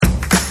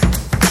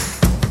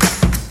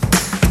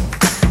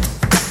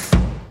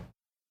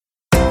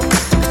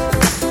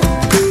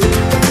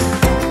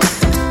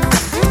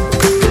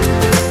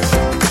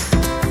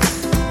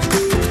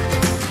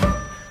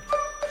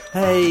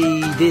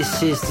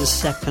This is the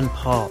second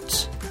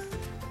part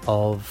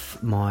of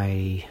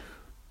my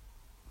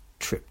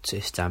trip to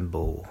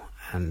Istanbul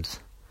and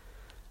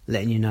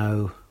letting you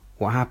know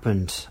what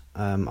happened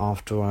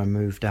after I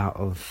moved out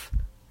of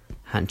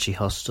Hanchi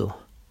Hostel.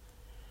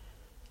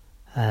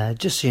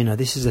 Just so you know,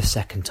 this is the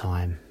second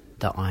time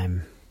that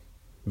I'm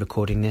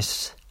recording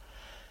this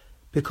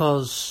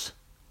because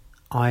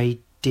I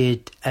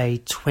did a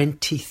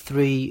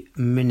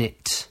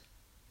 23-minute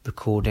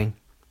recording,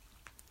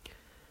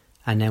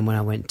 and then when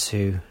I went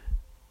to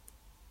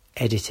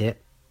edit it,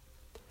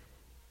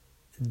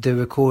 the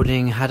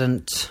recording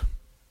hadn't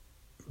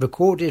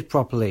recorded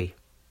properly,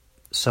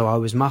 so I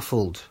was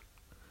muffled.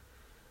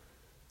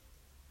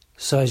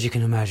 So as you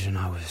can imagine,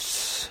 I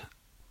was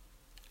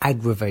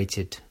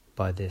aggravated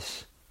by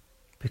this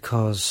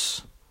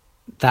because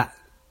that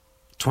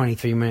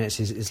 23 minutes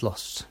is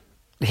lost.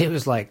 It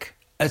was like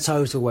a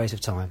total waste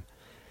of time,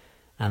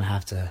 and I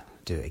have to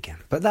do it again.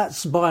 But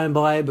that's by and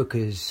by,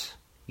 because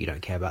you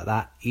don't care about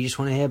that. You just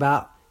want to hear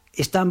about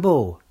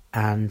Istanbul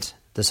and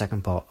the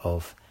second part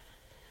of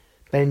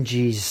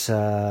Benji's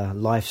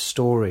life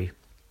story.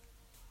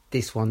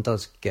 This one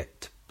does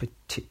get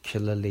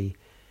particularly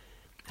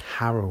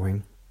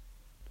harrowing,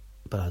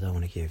 but I don't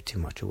want to give too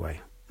much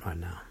away right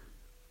now.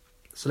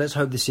 So let's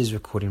hope this is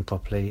recording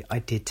properly. I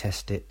did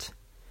test it.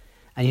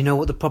 And you know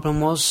what the problem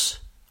was?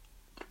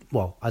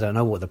 Well, I don't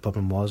know what the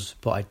problem was,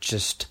 but I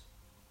just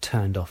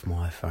turned off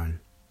my iPhone,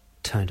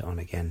 turned it on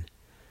again,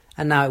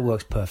 and now it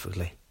works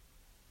perfectly.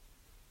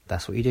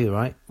 That's what you do,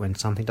 right? When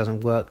something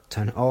doesn't work,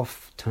 turn it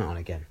off, turn it on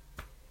again.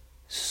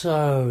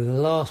 So, the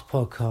last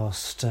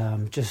podcast,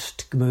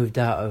 just moved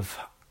out of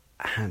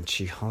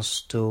Hanchi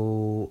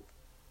Hostel.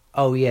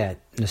 Oh yeah,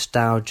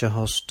 Nostalgia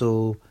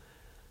Hostel.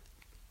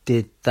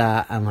 Did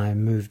that, and I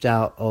moved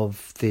out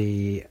of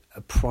the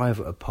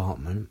private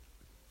apartment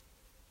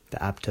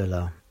that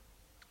Abdullah,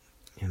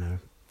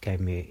 gave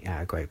me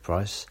at a great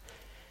price.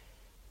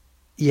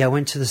 Yeah, I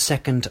went to the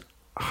second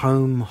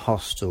home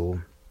hostel,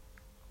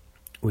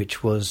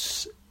 which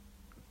was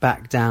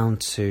back down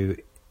to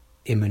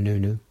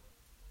Imanunu,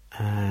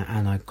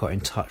 and I got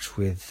in touch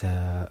with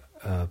a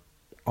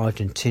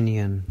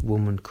Argentinian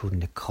woman called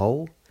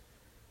Nicole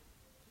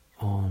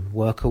on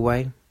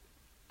Workaway.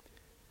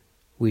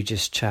 We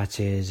just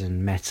chatted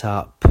and met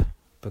up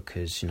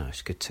because,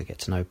 it's good to get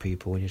to know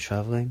people when you're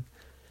travelling.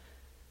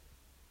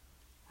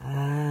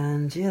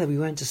 And yeah, we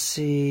went to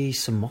see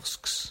some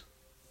mosques.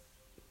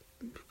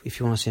 If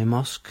you want to see a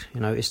mosque,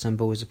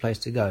 Istanbul is the place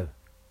to go.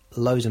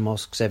 Loads of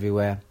mosques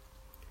everywhere.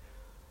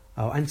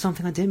 Oh, and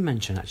something I didn't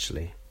mention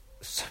actually,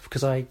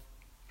 because I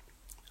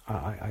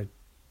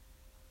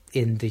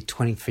in the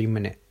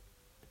 23-minute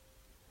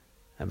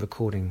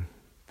recording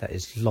that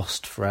is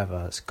lost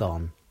forever, it's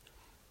gone.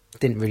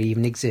 Didn't really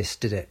even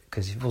exist, did it?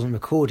 Because if it wasn't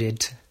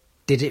recorded,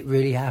 did it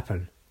really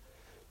happen?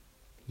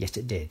 Yes,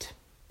 it did.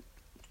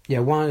 Yeah,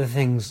 one of the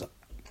things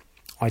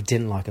I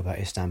didn't like about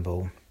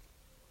Istanbul,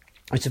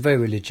 it's a very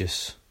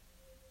religious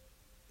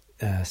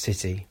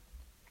city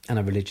and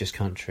a religious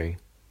country,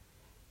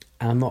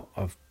 and I'm not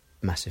a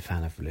massive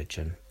fan of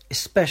religion,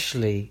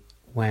 especially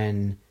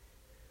when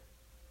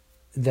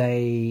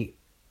they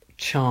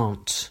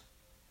chant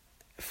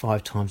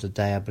 5 times a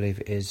day, I believe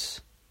it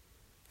is,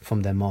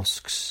 from their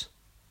mosques,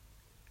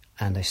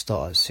 and they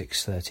start at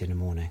 6:30 in the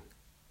morning.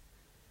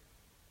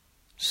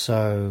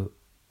 So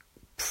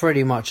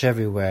pretty much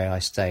everywhere I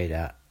stayed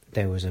at,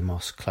 there was a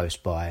mosque close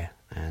by,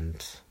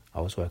 and I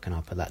was woken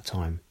up at that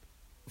time.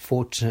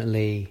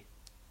 Fortunately,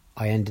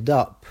 I ended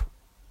up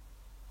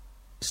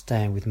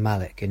staying with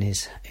Malik in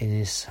his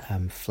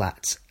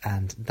flat,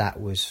 and that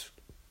was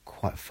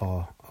quite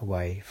far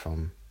away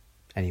from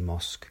any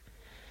mosque.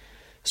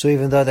 So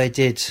even though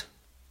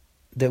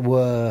there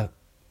were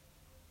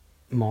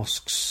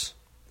mosques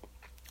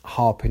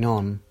harping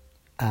on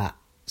at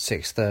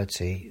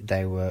 6:30,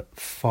 they were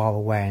far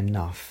away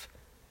enough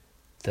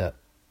that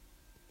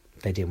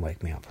they didn't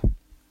wake me up.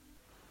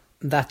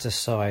 That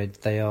aside,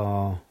 they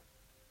are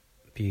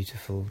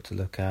beautiful to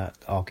look at.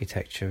 The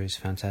architecture is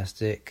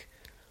fantastic.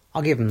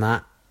 I'll give them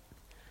that.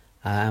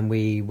 And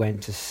we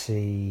went to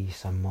see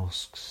some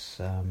mosques,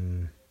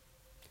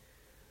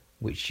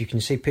 which you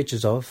can see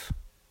pictures of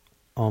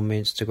on my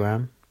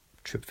Instagram,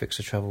 Trip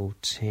Fixer Travel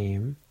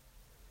Team.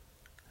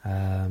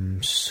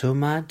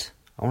 Sumad,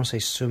 I want to say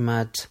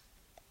Sumad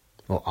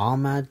or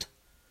Ahmad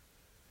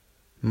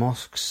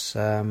mosques,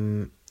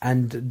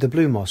 and the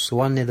Blue Mosque, the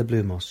one near the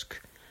Blue Mosque.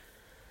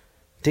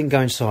 Didn't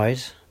go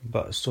inside,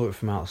 but saw it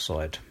from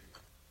outside.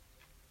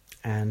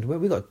 And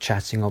we got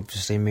chatting,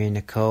 obviously, me and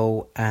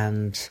Nicole,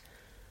 and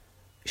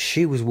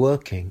she was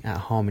working at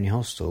Harmony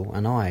Hostel,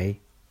 and I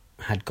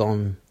had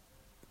gone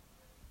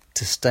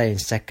to stay in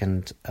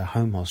second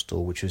home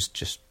hostel, which was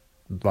just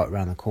right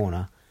round the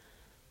corner,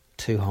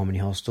 to Harmony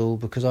Hostel,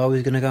 because I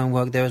was going to go and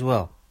work there as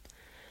well.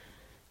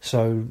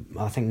 So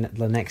I think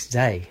the next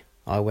day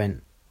I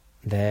went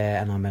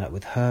there and I met up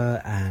with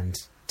her and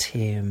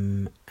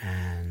Tim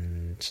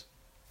and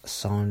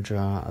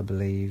Sandra, I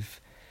believe.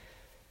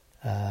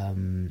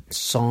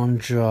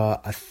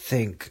 Sandra, I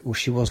think, well,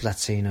 she was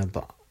Latina,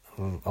 but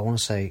I want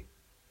to say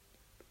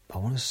I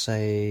want to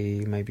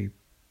say maybe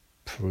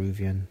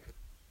Peruvian,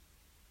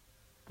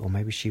 or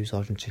maybe she was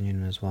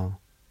Argentinian as well,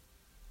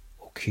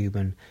 or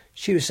Cuban.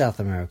 She was South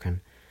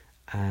American,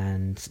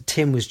 and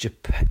Tim was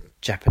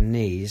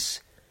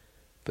Japanese,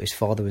 but his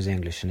father was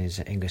English, and his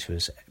English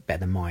was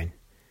better than mine.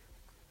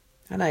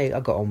 And I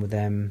got on with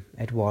them.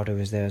 Eduardo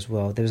was there as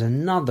well. There was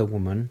another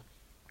woman.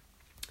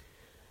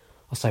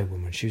 I'll say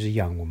woman. She was a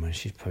young woman.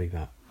 She's probably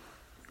about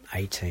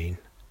 18.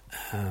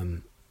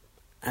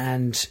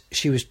 And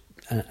she was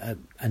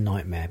a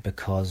nightmare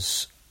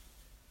because,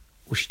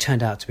 well, she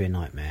turned out to be a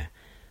nightmare.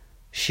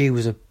 She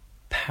was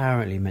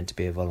apparently meant to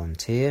be a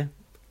volunteer,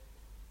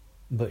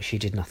 but she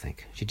did nothing.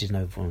 She did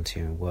no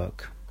volunteering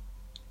work.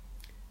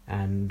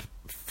 And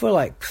for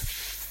like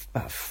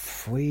about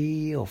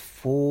 3 or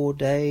 4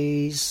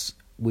 days,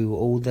 we were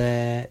all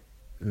there,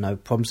 no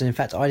problems. And in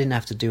fact, I didn't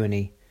have to do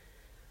any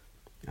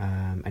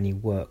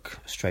work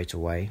straight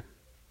away.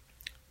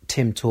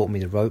 Tim taught me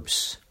the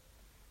ropes.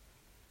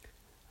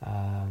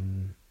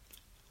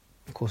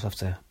 Of course, I have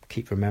to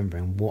keep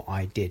remembering what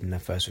I did in the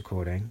first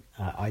recording.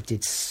 I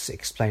did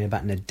explain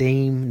about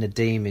Nadeem.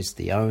 Nadeem is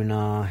the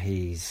owner.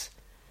 He's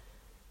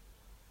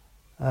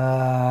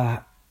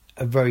a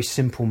very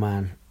simple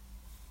man,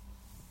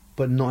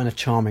 but not in a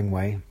charming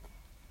way.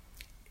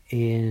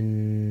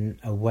 In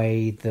a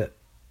way that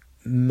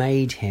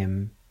made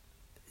him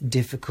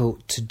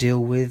difficult to deal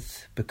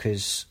with,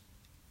 because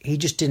he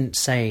just didn't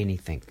say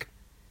anything.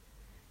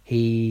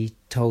 He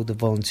told the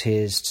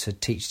volunteers to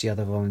teach the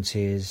other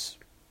volunteers.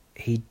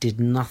 He did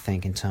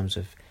nothing in terms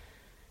of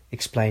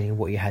explaining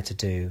what you had to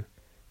do.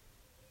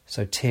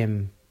 So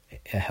Tim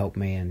helped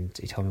me, and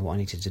he told me what I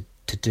needed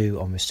to do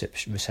on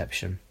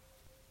reception.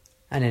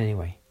 And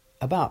anyway,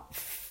 about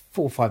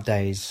 4 or 5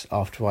 days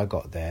after I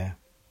got there,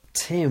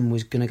 Tim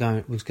was gonna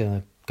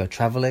go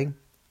travelling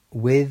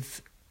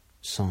with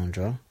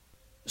Sandra.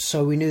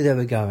 So we knew they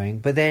were going,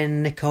 but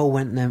then Nicole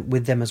went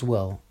with them as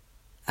well.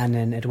 And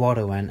then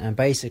Eduardo went, and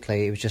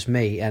basically it was just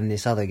me and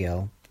this other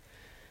girl,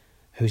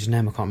 whose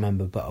name I can't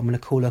remember, but I'm going to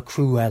call her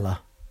Cruella,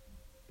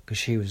 because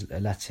she was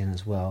Latin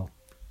as well,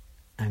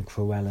 and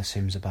Cruella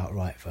seems about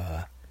right for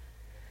her.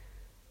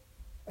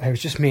 It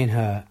was just me and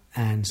her,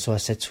 and so I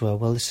said to her,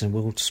 well, listen,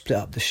 we'll split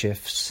up the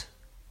shifts.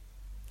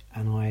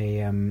 And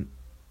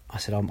I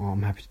said,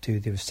 I'm happy to do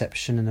the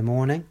reception in the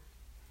morning.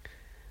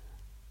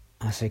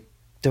 I said,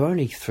 there are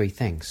only 3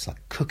 things,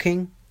 like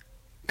cooking,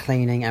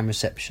 cleaning and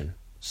reception.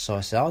 So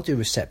I said, I'll do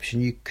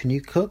reception. Can you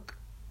cook?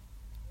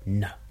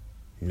 No,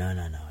 I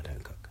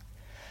don't cook.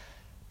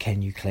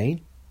 Can you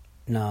clean?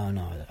 No,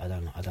 I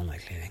don't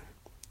like cleaning.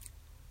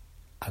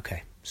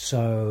 Okay,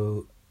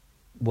 so,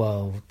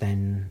 well,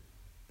 then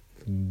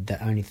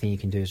the only thing you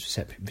can do is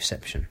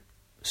reception.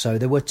 So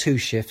there were 2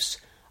 shifts.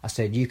 I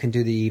said, you can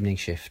do the evening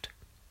shift.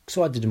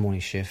 So I did the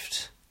morning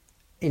shift.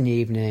 In the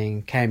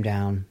evening, came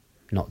down,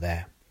 not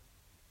there.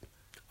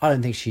 I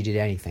don't think she did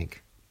anything.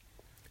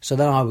 So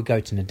then I would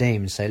go to Nadeem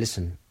and say,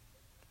 listen,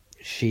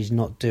 she's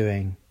not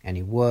doing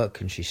any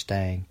work and she's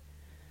staying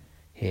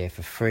here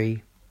for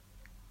free.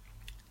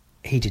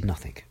 He did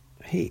nothing.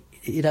 That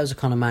was the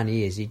kind of man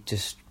he is. He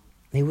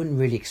wouldn't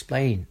really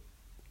explain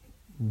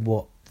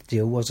what the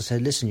deal was. I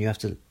said, listen, you have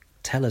to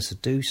tell us to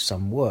do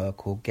some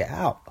work or get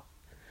out.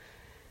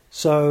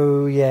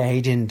 So, yeah,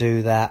 he didn't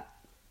do that.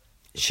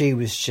 She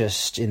was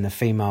just in the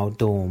female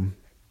dorm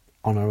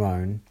on her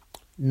own.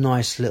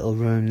 Nice little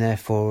room there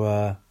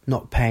for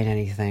not paying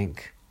anything.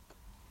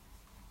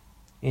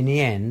 In the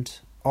end,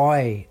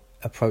 I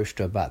approached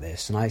her about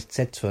this and I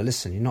said to her,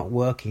 listen, you're not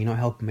working, you're not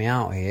helping me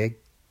out here.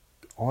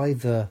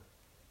 Either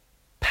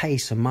pay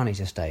some money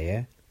to stay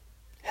here,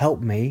 help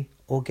me,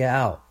 or get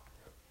out.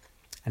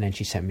 And then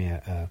she sent me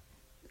a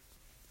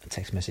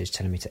text message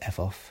telling me to F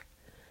off.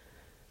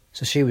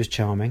 So she was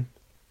charming.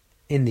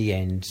 In the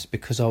end,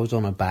 because I was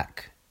on her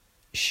back,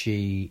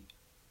 she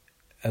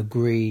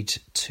agreed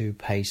to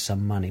pay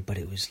some money, but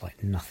it was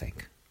like nothing.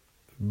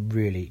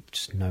 Really,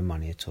 just no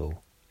money at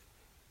all.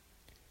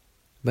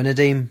 But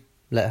Nadeem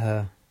let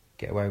her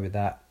get away with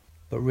that.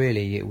 But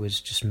really, it was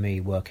just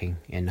me working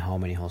in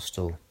Harmony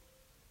Hostel,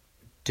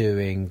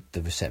 doing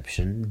the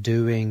reception,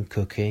 doing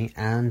cooking,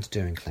 and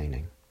doing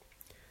cleaning.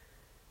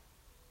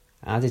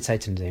 And I did say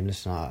to Nadeem,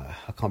 listen, I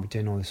can't be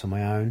doing all this on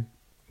my own.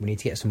 We need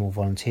to get some more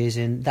volunteers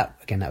in. That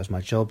was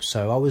my job.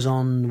 So I was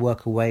on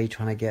work away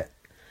trying to get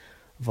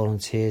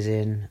volunteers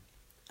in.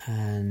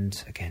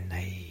 And again,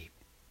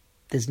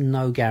 there's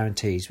no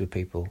guarantees with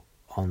people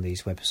on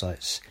these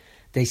websites.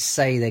 They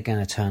say they're going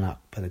to turn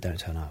up, but they don't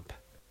turn up.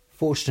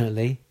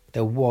 Fortunately,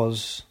 there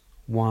was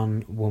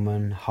one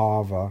woman,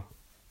 Hava,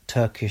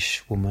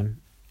 Turkish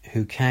woman,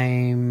 who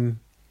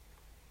came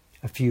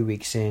a few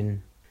weeks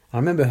in. I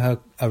remember her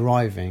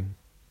arriving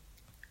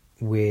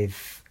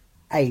with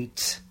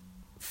 8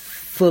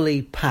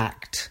 fully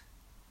packed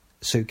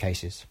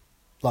suitcases,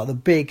 like the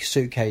big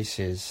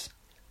suitcases.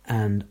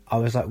 And I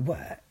was like,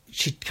 what?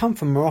 She'd come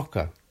from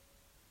Morocco.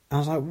 I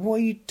was like, what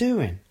are you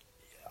doing?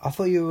 I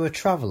thought you were a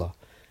traveller.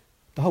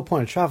 The whole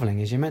point of travelling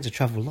is you're meant to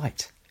travel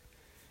light.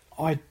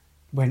 I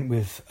went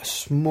with a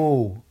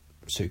small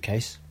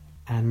suitcase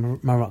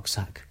and my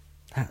rucksack.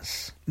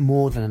 That's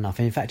more than enough.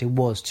 In fact, it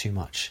was too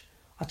much.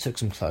 I took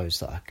some clothes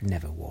that I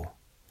never wore.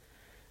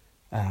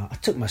 I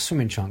took my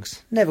swimming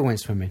trunks. Never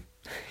went swimming,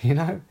 you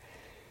know.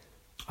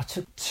 I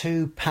took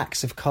 2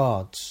 packs of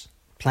cards,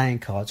 playing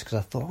cards, because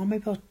I thought,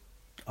 maybe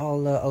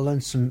I'll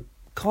learn some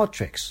card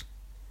tricks.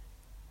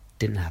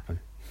 Didn't happen.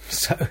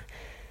 So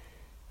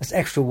that's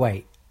extra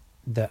weight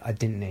that I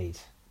didn't need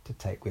to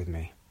take with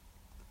me.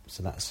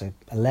 So that's a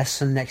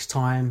lesson next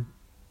time.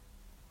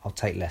 I'll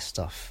take less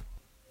stuff.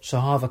 So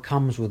Harva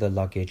comes with the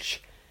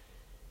luggage.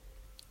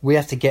 We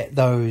have to get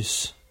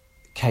those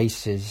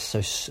cases,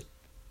 so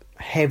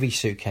heavy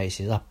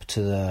suitcases, up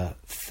to the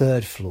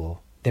 3rd floor.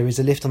 There is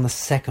a lift on the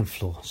 2nd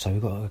floor. So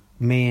we've got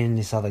me and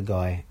this other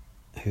guy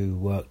who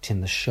worked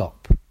in the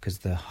shop, because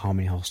the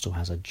Harmony Hostel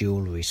has a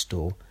jewellery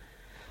store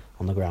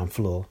on the ground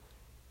floor.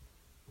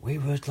 We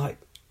were like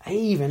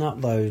heaving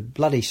up those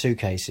bloody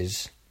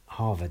suitcases.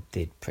 Harva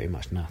did pretty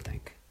much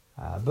nothing.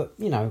 But,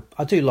 you know,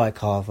 I do like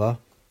Harva.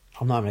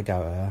 I'm not going to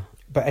go at her.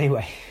 But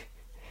anyway,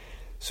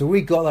 so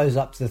we got those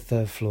up to the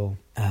 3rd floor.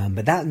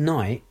 But that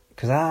night,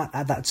 because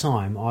at that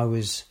time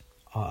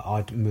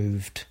I'd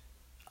moved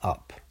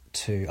up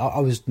to... I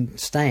was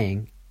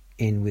staying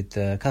in with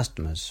the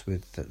customers,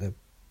 with the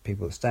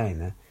people that were staying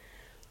there.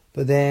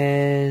 But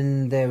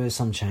then there was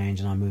some change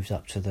and I moved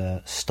up to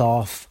the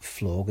staff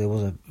floor. There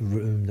was a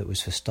room that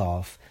was for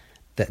staff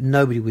that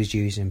nobody was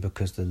using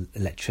because the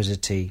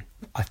electricity...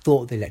 I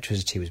thought the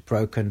electricity was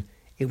broken.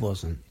 It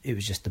wasn't. It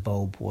was just the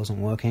bulb wasn't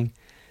working.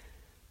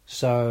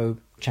 So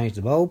changed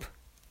the bulb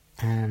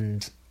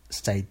and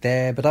stayed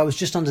there. But I was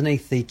just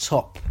underneath the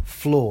top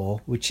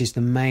floor, which is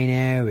the main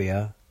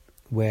area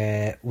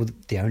where... well,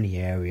 the only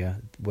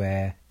area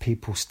where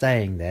people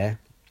staying there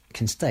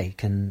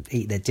can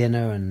eat their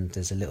dinner, and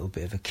there's a little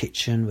bit of a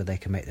kitchen where they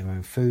can make their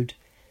own food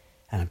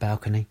and a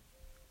balcony.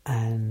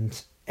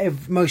 And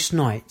most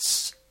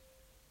nights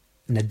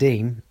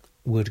Nadim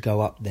would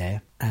go up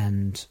there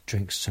and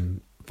drink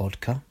some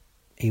vodka.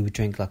 He would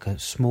drink like a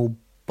small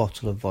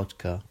bottle of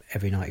vodka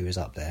every night he was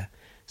up there.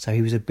 So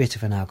he was a bit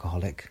of an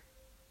alcoholic,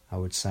 I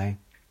would say.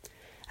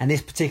 And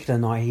this particular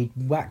night he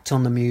whacked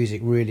on the music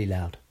really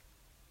loud.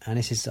 And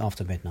this is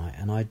after midnight,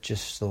 and I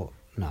just thought,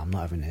 no, I'm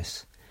not having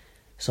this.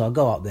 So I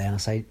go up there and I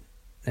say,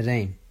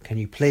 Nadim, can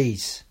you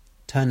please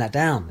turn that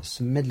down? It's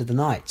the middle of the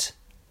night.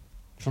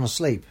 I'm trying to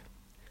sleep.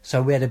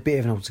 So we had a bit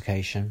of an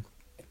altercation.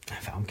 In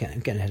fact, I'm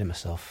getting ahead of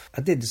myself.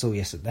 I did this all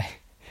yesterday.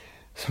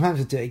 So I'm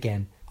having to do it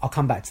again. I'll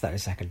come back to that in a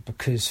second.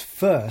 Because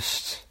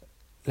first,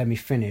 let me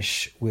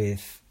finish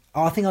with...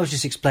 I think I was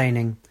just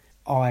explaining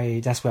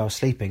that's where I was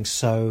sleeping.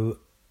 So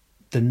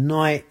the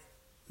night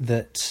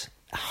that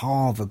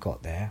Harva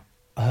got there,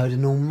 I heard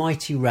an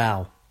almighty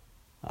row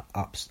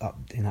up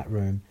in that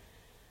room.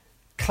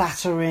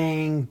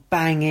 Clattering,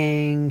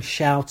 banging,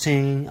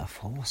 shouting. I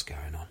thought, what's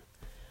going on?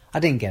 I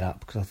didn't get up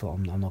because I thought,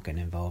 I'm not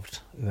getting involved,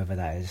 whoever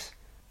that is.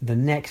 The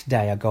next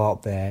day I go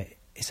up there,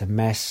 it's a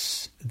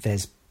mess.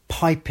 There's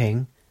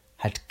piping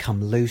had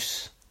come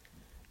loose,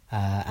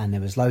 and there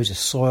was loads of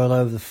soil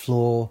over the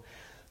floor.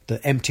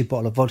 The empty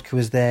bottle of vodka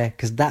was there,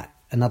 because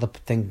another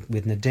thing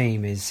with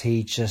Nadim is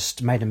he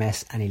just made a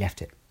mess and he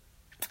left it.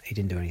 He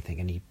didn't do anything,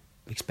 and he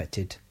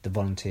expected the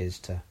volunteers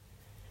to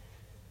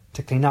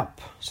clean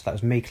up. So that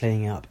was me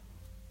cleaning up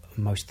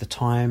most of the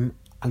time,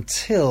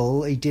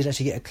 until he did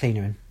actually get a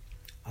cleaner in.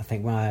 I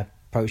think when I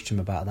approached him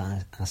about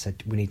that, I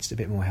said, we need a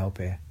bit more help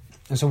here.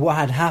 And so what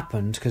had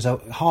happened, because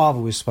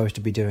Harva was supposed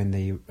to be doing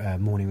the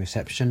morning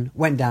reception,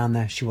 went down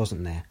there, she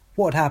wasn't there.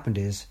 What had happened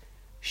is,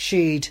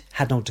 she'd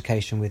had an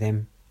altercation with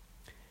him.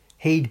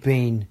 He'd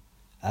been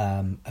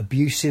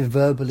abusive,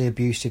 verbally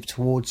abusive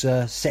towards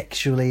her,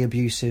 sexually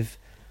abusive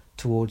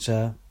towards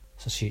her.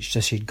 So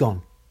she'd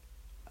gone,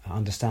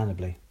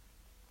 understandably.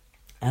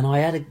 And I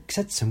had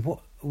said to him, what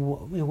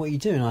are you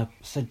doing? I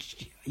said,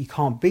 you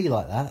can't be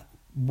like that.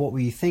 What were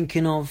you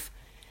thinking of?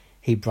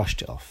 He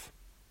brushed it off.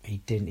 He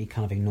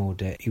kind of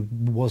ignored it. He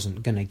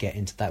wasn't going to get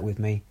into that with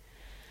me.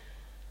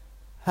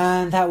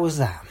 And that was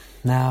that.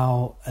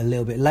 Now, a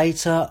little bit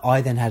later,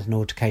 I then had an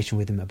altercation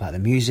with him about the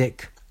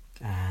music,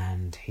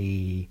 and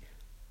he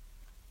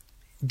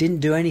didn't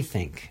do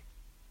anything,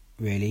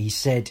 really. He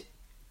said,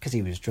 because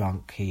he was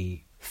drunk,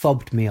 he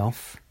fobbed me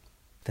off.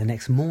 The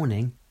next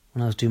morning,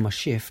 when I was doing my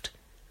shift,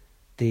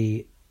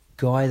 the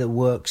guy that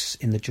works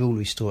in the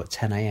jewellery store at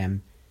 10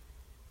 a.m.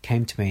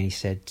 came to me and he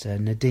said,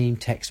 Nadim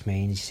texted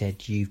me and he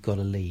said, you've got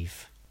to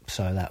leave.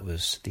 So that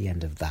was the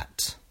end of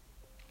that.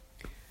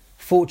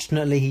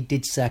 Fortunately, he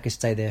did say I could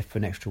stay there for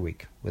an extra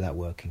week without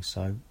working,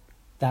 so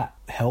that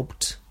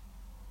helped.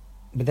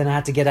 But then I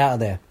had to get out of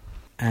there.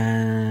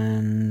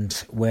 And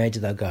where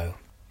did I go?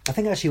 I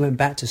think I actually went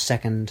back to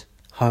second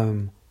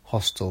home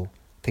hostel,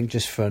 I think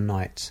just for a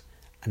night,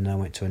 and then I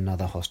went to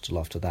another hostel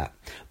after that.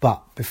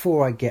 But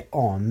before I get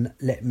on,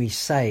 let me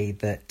say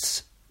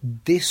that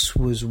this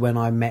was when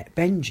I met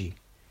Benji,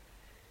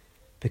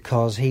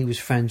 because he was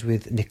friends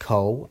with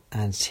Nicole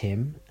and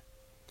Tim,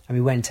 and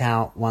we went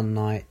out one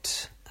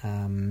night,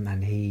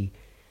 and he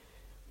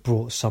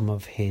brought some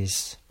of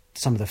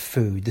the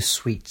food, the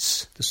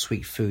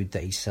sweet food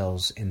that he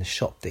sells in the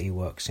shop that he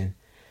works in.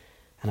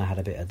 and I had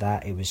a bit of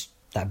that. It was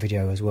that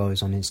video as well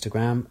is on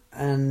Instagram,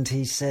 and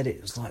he said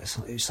it was like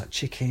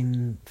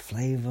chicken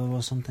flavour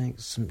or something,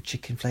 some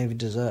chicken flavoured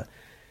dessert.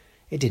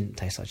 It didn't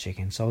taste like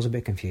chicken, so I was a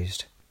bit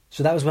confused.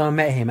 So that was when I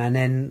met him, and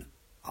then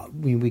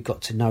we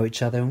got to know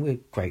each other, and we were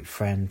great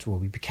friends. Well,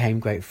 we became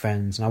great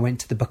friends, and I went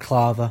to the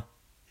baklava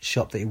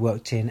shop that he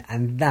worked in,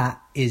 and that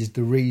is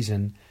the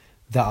reason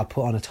that I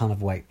put on a ton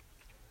of weight.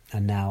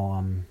 And now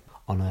I'm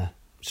on a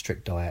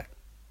strict diet,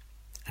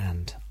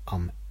 and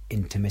I'm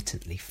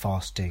intermittently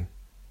fasting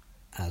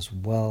as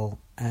well,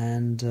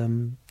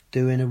 and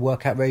doing a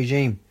workout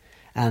regime.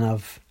 And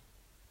I've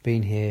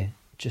been here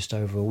just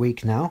over a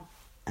week now,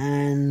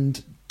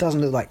 and doesn't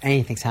look like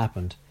anything's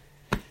happened.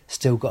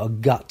 Still got a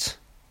gut,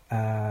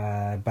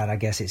 but I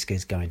guess it's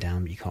going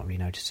down, but you can't really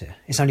notice it.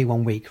 It's only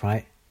 1 week,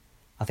 right?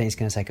 I think it's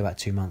going to take about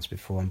 2 months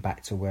before I'm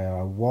back to where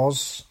I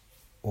was,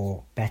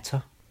 or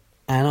better.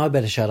 And I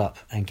better shut up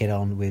and get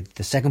on with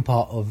the second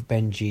part of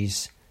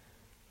Benji's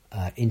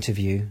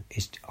interview,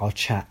 is our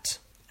chat.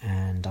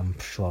 And I'm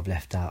sure I've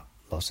left out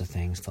lots of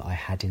things that I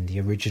had in the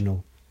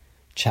original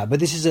chat.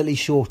 But this is at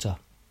least shorter,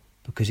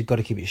 because you've got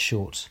to keep it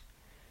short.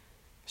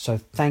 So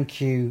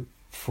thank you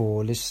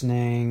for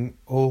listening,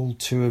 all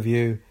 2 of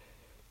you.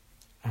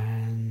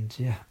 And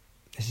yeah,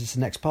 this is the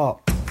next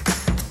part.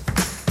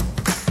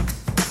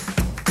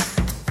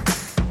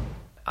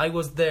 I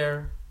was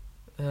there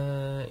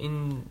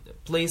in a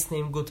place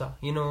named Ghouta,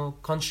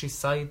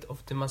 countryside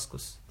of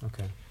Damascus.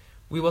 Okay.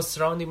 We was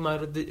surrounded by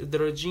the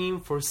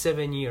regime for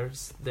 7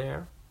 years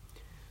there.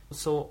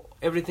 So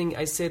everything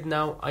I said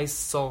now, I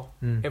saw.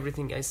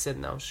 Everything I said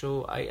now.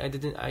 So I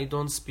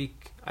didn't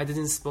speak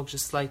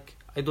just like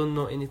I don't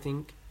know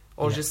anything,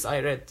 or just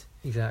I read.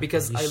 Exactly.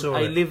 Because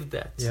I lived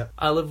that. Yeah.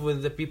 I lived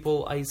with the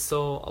people. I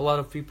saw a lot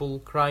of people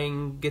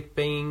crying, get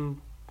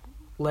pain,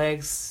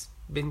 legs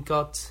being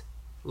cut,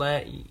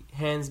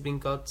 hands being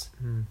cut,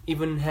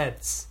 even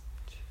heads,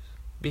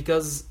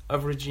 because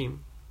of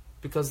regime.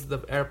 Because the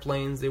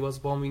airplanes, they was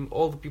bombing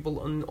all the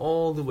people in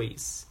all the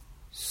ways.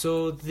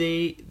 So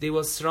they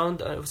was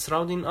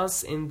surrounding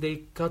us, and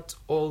they cut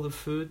all the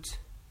food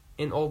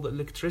and all the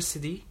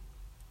electricity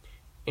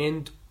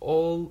and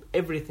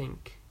everything,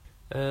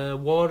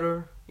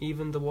 water,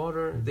 even the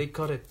water, they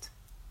cut it.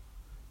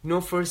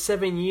 For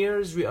 7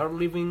 years we are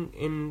living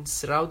in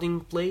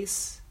surrounding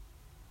place,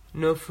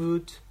 no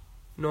food,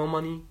 no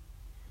money.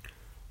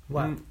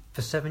 What?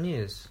 For 7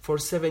 years? For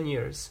 7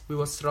 years we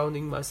was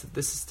surrounding by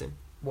the system.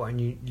 What,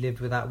 and you lived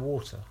without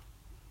water?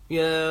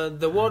 Yeah,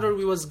 the water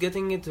we was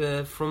getting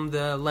it from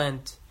the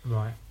land.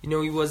 Right.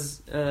 We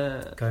was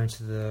going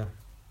to the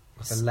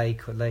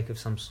lake of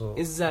some sort.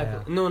 Exactly.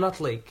 Yeah. No, not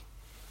lake.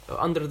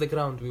 Under the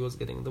ground we was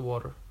getting the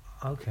water.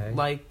 Okay.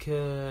 Like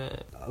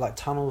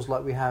tunnels,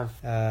 like we have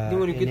when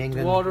you in get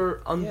England.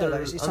 water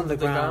under it's under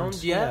the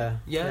ground.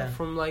 Yeah,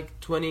 from like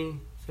 20-30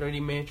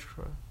 meters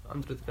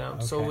under the ground.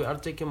 Okay. So we are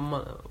taking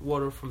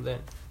water from there.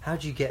 How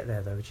do you get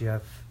there though? Do you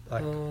have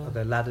are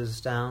there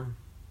ladders down?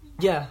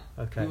 Yeah.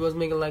 Okay. We was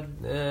making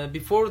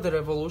before the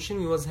revolution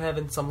we was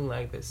having something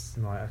like this.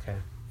 Right. Okay.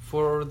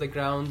 For the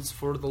grounds,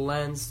 for the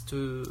lands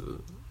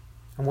to.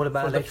 And what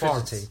about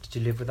electricity? Did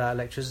you live without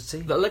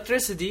electricity? The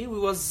electricity we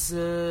was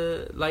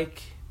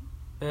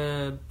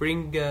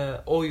bring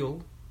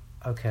oil.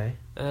 Okay.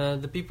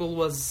 The people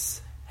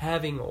was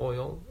having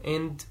oil,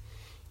 and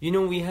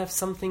we have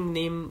something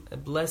named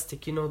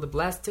plastic. The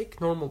plastic,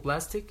 normal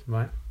plastic.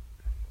 Right.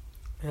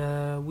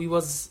 We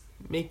was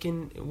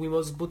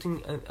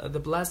putting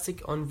the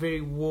plastic on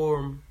very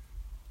warm,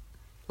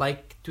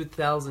 like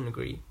 2000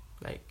 degree,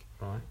 like.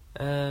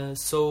 Right.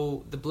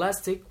 So the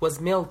plastic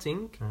was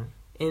melting. Right.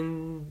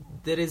 And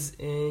there is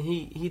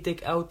he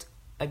take out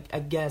a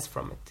gas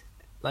from it,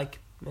 like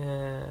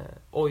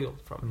oil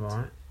from it.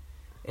 Right.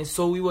 And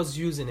so we was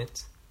using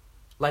it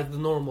like the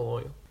normal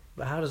oil.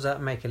 But how does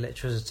that make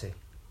electricity?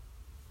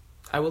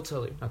 I will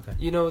tell you. Okay.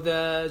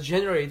 The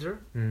generator,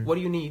 what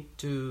do you need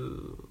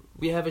to...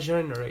 We have a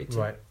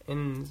generator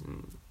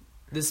in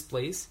this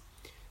place,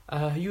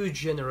 a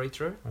huge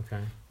generator.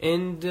 Okay.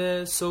 And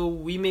so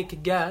we make a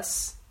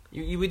gas.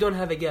 We don't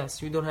have a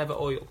gas, we don't have a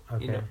oil.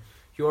 Okay.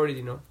 You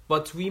already know.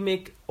 But we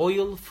make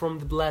oil from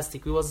the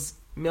plastic. We was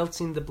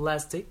melting the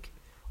plastic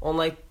on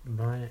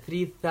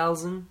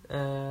 3,000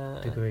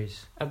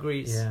 degrees.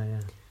 Yeah.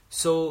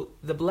 So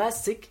the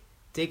plastic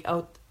take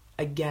out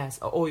a gas,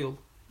 a oil.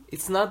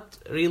 It's not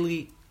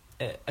really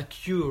a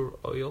pure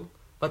oil,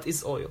 but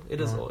it's oil.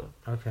 It is oil.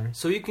 Okay.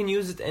 So you can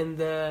use it in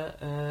the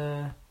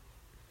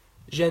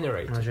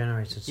generator. A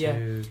generator too.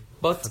 Yeah.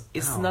 But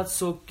it's not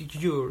so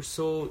pure,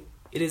 so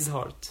it is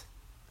hard.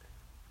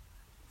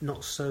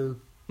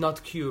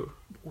 Not cure.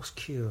 What's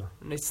cure?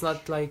 It's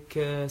not like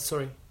it's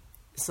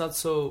not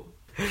so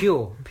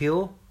pure.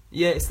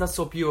 Yeah, it's not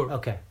so pure.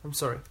 Okay, I'm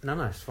sorry. No,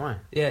 it's fine.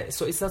 Yeah,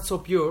 so it's not so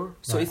pure.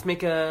 So Right. it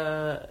make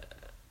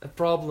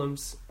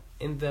problems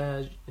in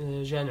the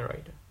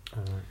generator.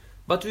 All right.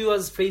 But we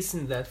was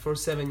facing that for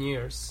 7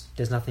 years.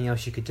 There's nothing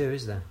else you could do,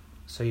 is there?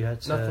 So you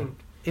had to Nothing.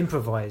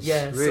 improvise.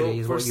 Yeah. Really, so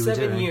is for what you were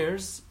doing. 7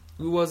 years,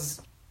 we was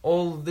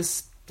all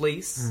this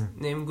place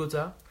named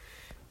Ghouta.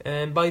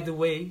 And by the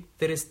way,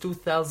 there is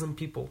 2,000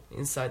 people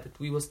inside it.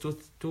 We was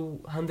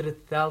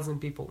 200,000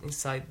 people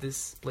inside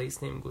this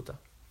place named Ghouta.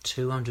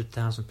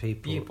 200,000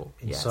 people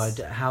inside.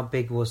 Yes. How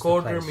big was the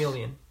Quarter place?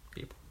 million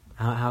people.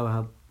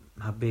 How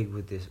big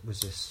was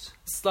this?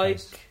 It's like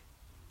place?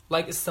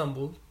 like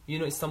Istanbul. You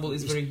know, Istanbul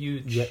is very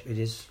huge. Yep, it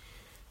is.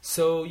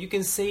 So you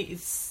can say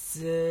it's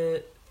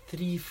 3%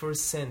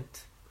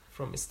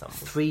 from Istanbul.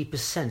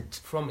 3%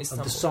 From of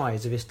Istanbul. the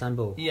size of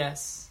Istanbul.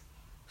 Yes,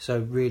 So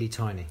really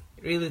tiny.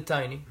 really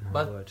tiny. My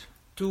But word.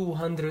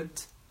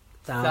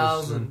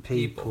 200,000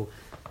 people.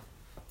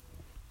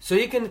 So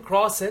you can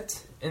cross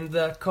it in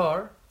the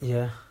car.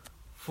 Yeah.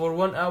 For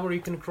 1 hour,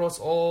 you can cross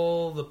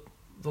all the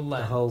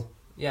land. The whole.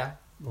 Yeah,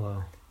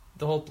 Wow.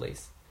 the whole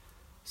place.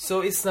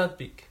 So it's not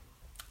big.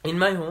 In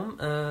my home,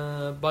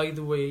 by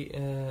the way,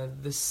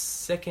 the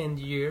second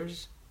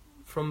years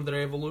from the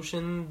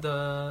revolution,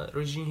 the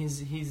regime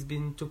he's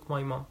been took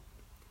my mom.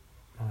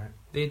 Right.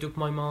 They took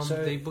my mom.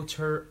 So- They put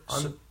her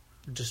on. So,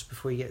 just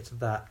before you get to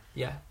that,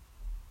 Yeah.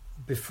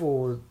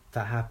 before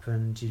that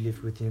happened, you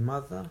lived with your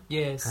mother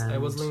Yes, I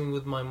was And- living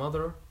with my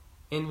mother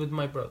and with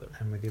my brother.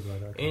 and with your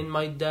brother. Okay. And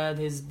my dad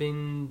has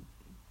been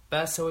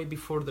passed away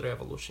before the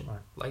revolution,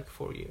 Right. like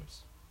 4 years.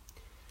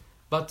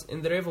 But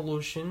in the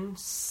revolution,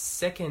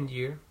 second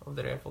year of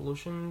the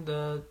revolution,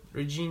 the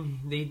regime,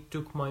 they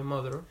took my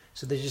mother.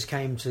 So they just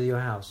came to your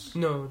house.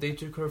 No, they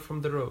took her from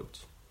the road.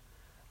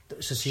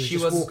 So she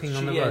was just walking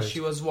on the yeah, road,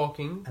 she was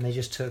walking. and they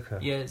just took her.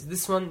 Yes,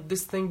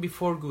 this thing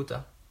before Ghouta,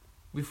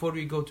 before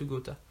we go to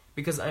Ghouta,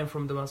 because I'm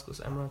from Damascus,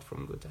 I'm not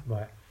from Ghouta.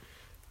 Right.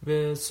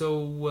 So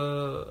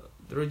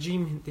the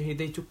regime,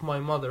 they took my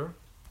mother.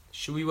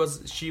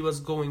 She was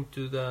going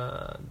to the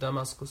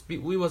Damascus.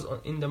 We was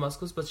in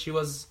Damascus, but she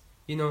was,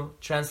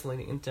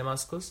 translating in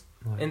Damascus,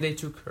 Right. and they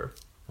took her.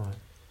 Right.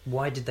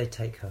 Why did they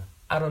take her?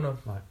 I don't know.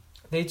 Right.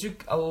 They took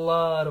a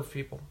lot of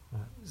people.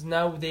 Right.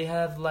 Now they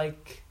have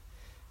like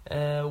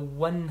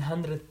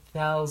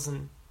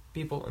 100,000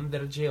 people in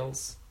their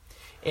jails,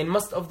 and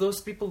most of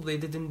those people, they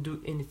didn't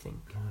do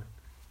anything, Right.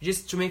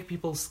 just to make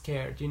people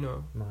scared.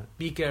 Right.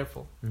 Be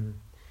careful. Mm.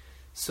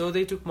 So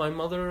they took my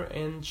mother,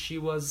 and she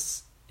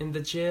was in the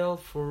jail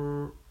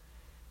from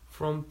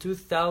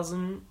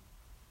 2000,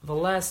 the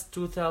last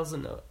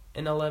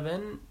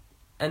 2011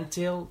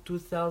 until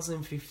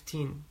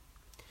 2015.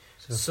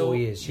 So 4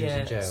 years she was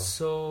in jail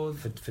So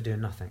for doing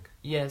nothing.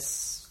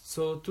 yes,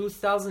 so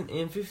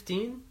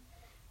 2015,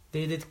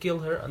 they did kill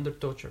her under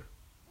torture,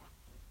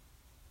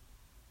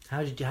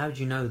 How did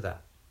you know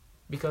that?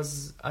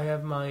 because I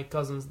have my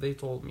cousins. They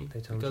told me. They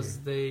told because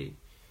you.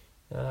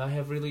 I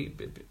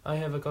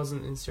have a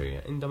cousin in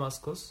Syria, in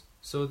Damascus.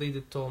 So they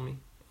did tell me,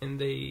 and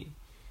they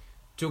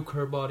took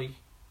her body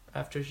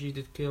after she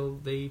did kill.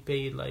 They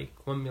paid like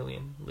 1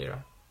 million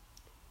lira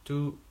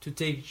to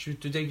take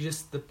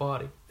just the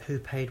body. Who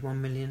paid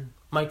 1 million?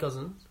 My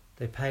cousins.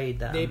 They paid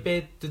that. They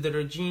paid to the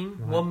regime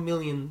Right. 1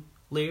 million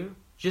lira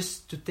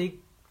just to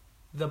take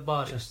the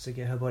body. just to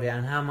get her body.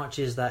 And how much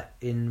is that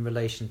in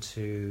relation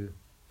to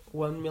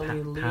 1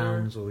 million lira.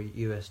 pounds or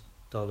US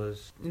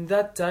dollars? In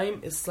that time,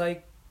 it's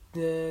like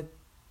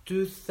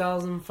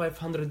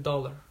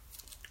 $2,500.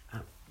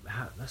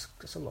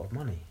 That's a lot of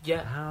money.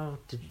 Yeah. How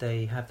did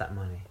they have that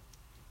money?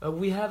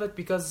 We have it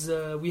because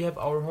we have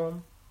our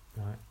home.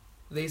 Right.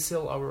 They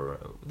sell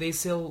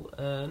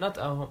not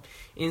our home.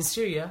 In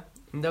Syria,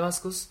 in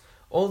Damascus,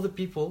 all the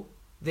people,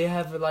 they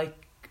have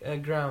like a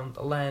ground,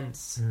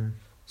 lands. Mm.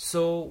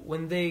 So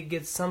when they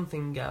get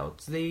something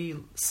out, they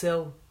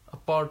sell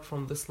apart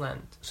from this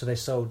land. So they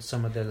sold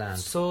some of their land.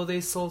 So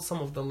they sold some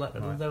of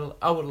Right.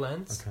 our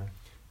lands, Okay.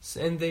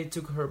 and they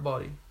took her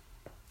body.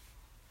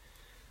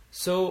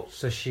 So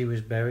So she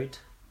was buried,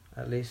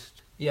 at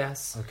least.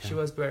 yes, Okay. she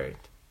was buried.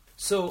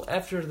 So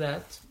after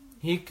that,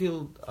 he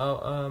killed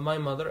my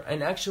mother,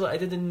 and actually I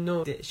didn't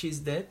know that she's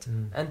dead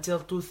Mm. until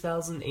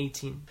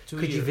 2018.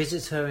 Could you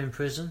visit her in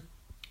prison?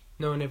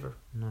 No, never.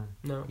 No.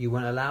 No, You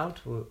weren't allowed?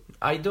 Or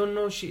I don't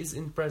know she is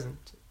in prison.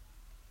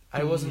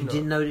 I wasn't. You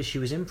didn't know that she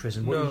was in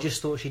prison? What, No. you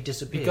just thought she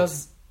disappeared?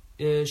 Because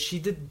she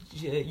did.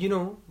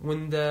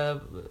 When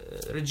the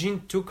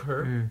regime took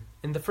her Mm.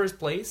 in the first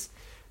place,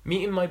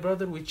 me and my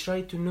brother, we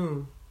tried to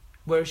know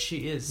where she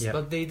is, Yep.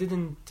 but they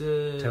didn't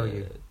Tell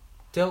you.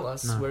 tell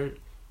us No. where.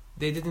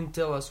 They didn't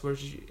tell us where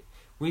she.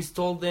 We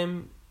told them,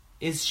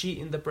 "Is she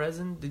in the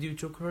prison? Did you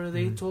took her?"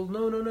 They Mhm. told,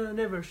 "No,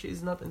 never. She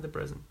is not in the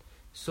prison."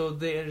 So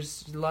there's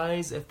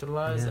lies after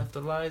lies Yeah. after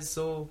lies.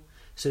 So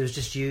So it was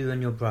just you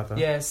and your brother?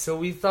 yeah, so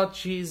we thought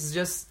she's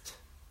just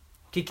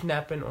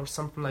kidnapping or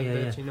something like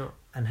Yeah, that,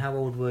 And how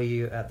old were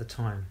you at the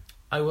time?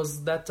 I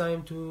was that time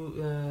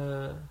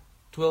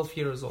 12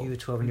 years old. You were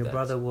 12 and your That-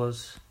 brother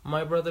was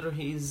My brother,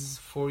 he is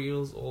 4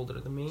 years older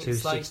than me. So he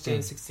it's was like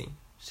 16. 16.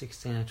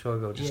 16 and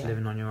 12-year-old, just Yeah.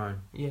 living on your own.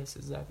 Yes,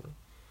 exactly.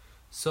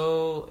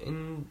 So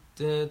in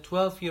the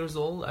 12 years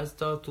old, I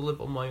started to live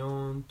on my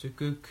own, to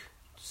cook,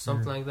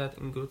 something Mm. like that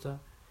in Ghouta.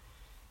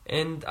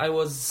 And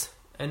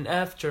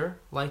after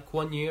like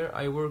 1 year,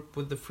 I worked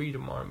with the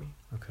Freedom Army.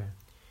 Okay.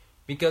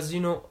 Because,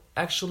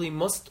 actually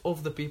most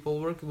of the people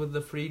work with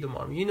the Freedom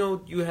Army. You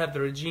know, you have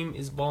the regime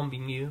is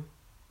bombing you,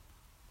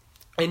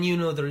 and you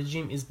know the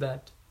regime is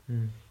bad.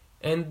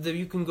 And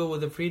you can go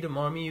with the Freedom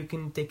Army, you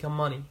can take a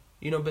money,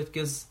 you know,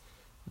 because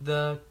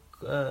the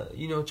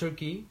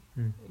Turkey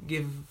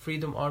give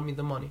Freedom Army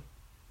the money.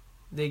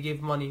 They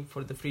give money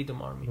for the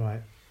Freedom Army.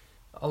 Right.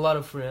 A lot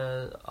of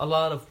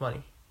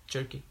money.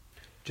 Turkey.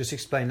 Just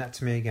explain that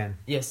to me again.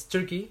 Yes,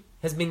 Turkey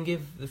has been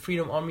give the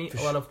Freedom Army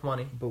a lot of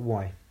money. But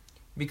why?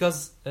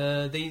 Because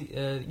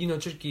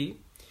Turkey,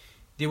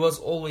 they was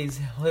always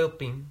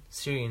helping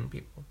Syrian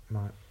people.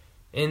 Right.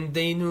 And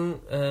they knew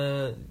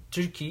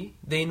Turkey.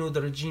 They knew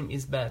the regime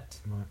is bad.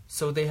 Right.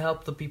 So they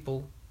helped the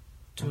people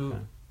to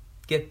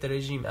get the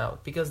regime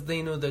out, because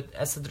they know that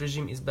Assad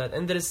regime is bad,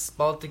 and there is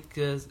bad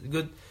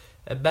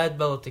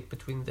politic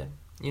between them.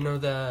 You know,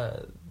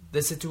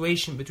 the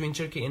situation between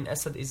Turkey and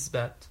Assad is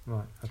bad.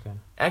 Right. Okay.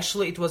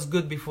 Actually, it was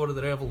good before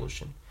the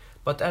revolution,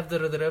 but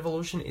after the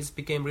revolution, it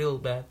became real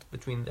bad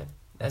between them,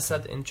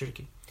 Assad and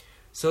Turkey.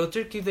 So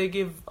Turkey, they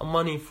give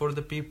money for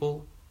the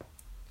people,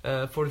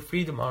 for the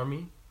Freedom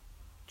Army,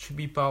 to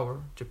be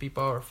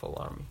powerful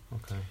army.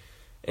 Okay.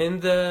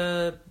 And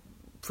the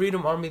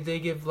Freedom Army, they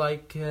give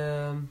like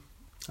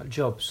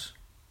jobs.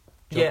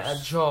 Jobs,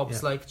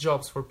 Yeah. like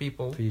jobs for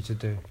people. For you to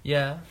do.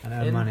 Yeah. And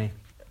earn money.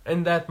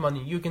 And that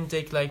money, you can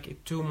take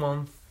like 2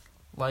 months,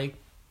 like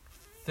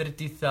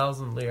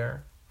 30,000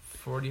 lira,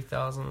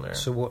 40,000 lira.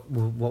 So what?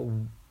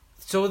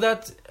 So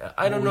that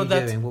I don't know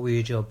that. Doing? What were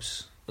your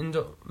jobs?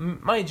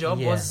 My job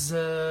was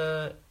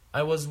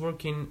I was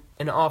working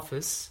in an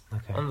office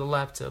on the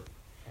laptop,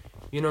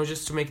 you know,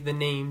 just to make the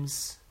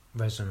names.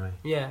 Resume.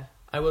 Yeah,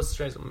 I was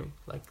resume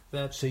like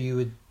that. So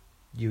you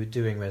were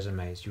doing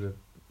resumes. You were.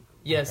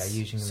 Yes. Okay,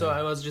 using so them.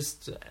 I was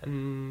just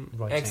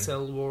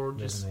Excel,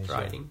 Word, resumes, just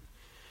writing.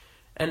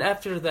 And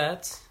after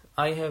that,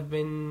 I have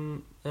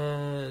been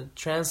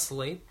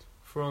translate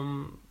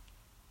from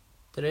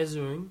the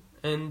resume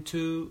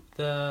into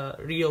the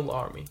real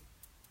army.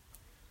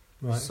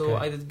 Right. So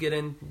I did get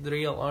in the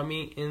real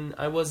army, and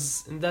I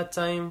was in that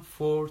time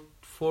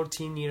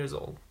 14 years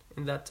old.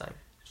 In that time.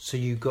 So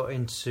you got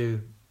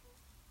into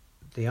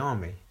the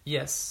army.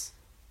 Yes.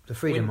 The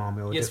Freedom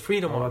Army. Or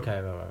Freedom Army. Okay.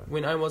 Right.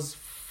 When I was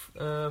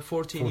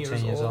 14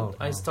 years old,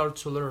 I started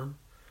to learn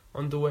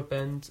on the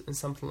weapons and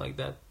something like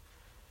that.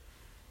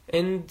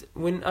 And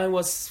when I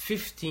was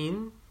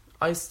 15,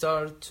 I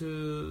started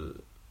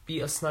to be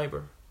a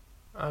sniper.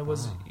 I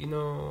was,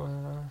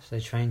 So they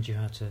trained you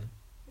how to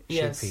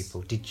shoot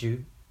people. Did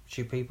you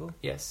shoot people?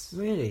 Yes.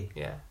 Really?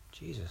 Yeah.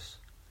 Jesus.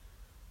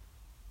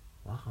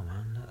 Wow,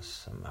 man.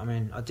 That's. I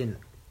mean, I didn't.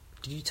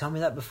 Did you tell me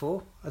that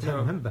before? I don't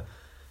remember.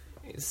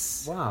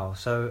 Wow.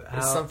 So how?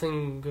 It's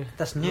something.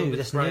 That's new.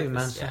 That's new,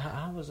 man. So yeah.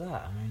 how was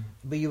that? I mean,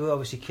 but you were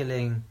obviously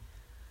killing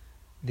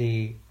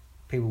the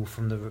people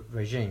from the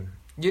regime.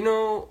 You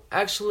know,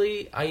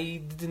 actually,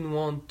 I didn't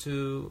want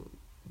to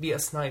be a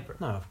sniper.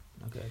 No,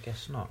 I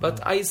guess not. But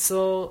no. I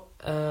saw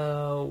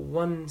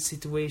one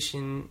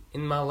situation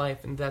in my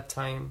life in that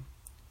time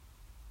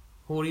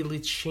who really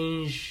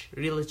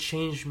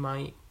changed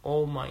my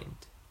whole mind.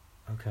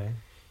 Okay.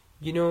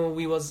 You know,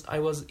 I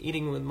was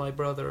eating with my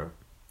brother,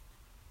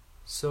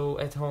 so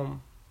at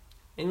home,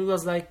 and we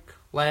was like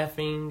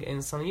laughing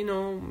and some,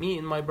 me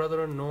and my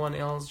brother, no one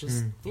else,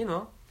 just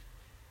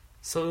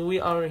So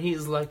he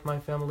is like my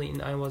family,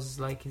 and I was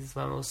like his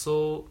family.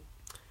 So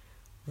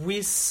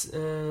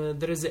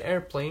there is an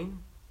airplane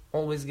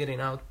always getting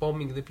out,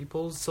 bombing the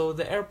people. So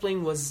the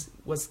airplane was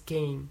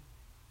came.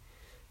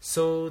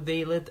 So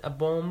they let a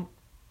bomb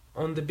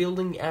on the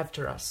building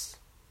after us.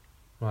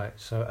 Right.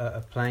 So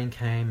a plane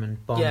came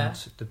and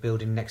bombed the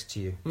building next to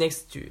you.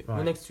 Next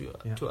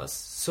to us.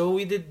 So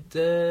we did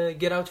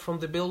get out from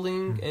the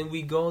building and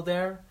we go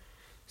there.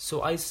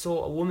 So I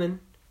saw a woman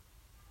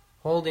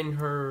holding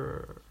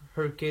her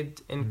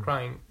kid and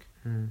crying.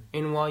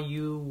 And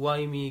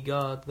why me,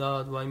 God,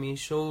 why me?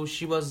 So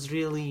she was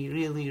really,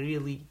 really,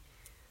 really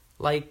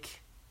like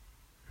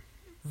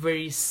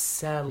very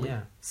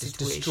sad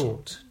situation.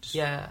 Distraught.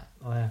 Yeah.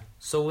 Oh, yeah.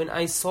 So when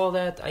I saw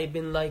that, I've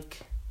been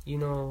like,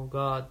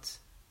 God,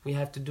 we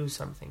have to do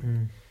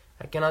something.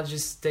 I cannot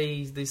just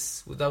stay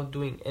this without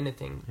doing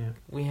anything. Yeah.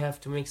 We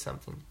have to make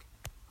something.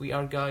 We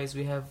are guys.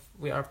 We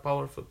are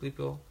powerful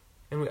people,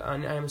 and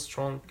I am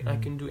strong. And I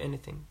can do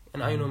anything,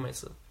 and I know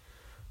myself.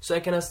 So I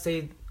cannot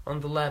stay on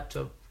the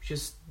laptop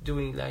just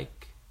doing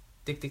like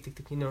tick tick tick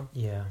tick,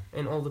 Yeah.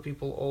 And all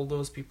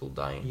those people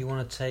dying. You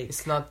want to take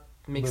It's not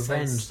makes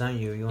revenge, sense. don't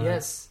you? You want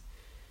to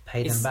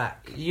pay them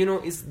back.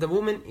 It's the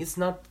woman is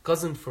not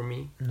cousin for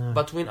me. No.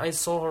 But when I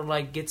saw her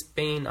like get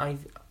pain,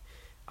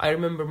 I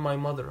remember my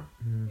mother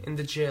in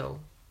the jail,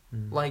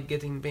 like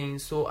getting pain.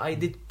 So I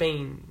did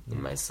pain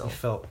in myself. You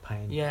felt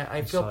pain. Yeah,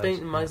 I felt pain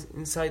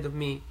inside of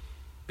me,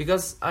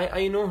 because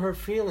I know her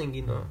feeling,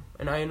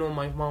 and I know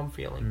my mom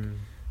feeling.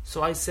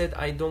 So I said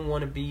I don't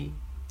want to be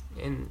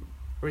in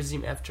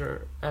regime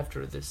after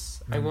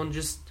this. I want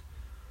just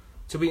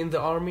to be in the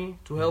army,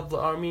 to help the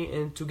army,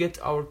 and to get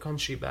our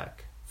country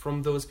back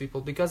from those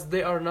people, because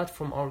they are not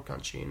from our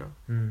country.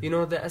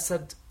 The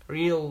Assad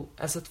real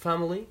Assad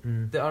family,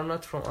 they are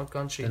not from our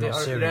country. They're They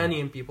not are Syrian.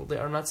 Iranian people. They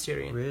are not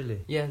Syrian. Really?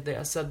 Yeah, the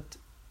Assad.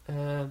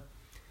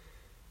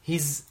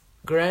 His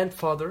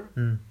grandfather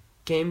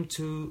came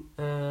to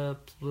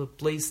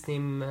place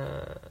named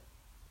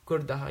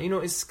Kurdaha. You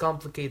know, it's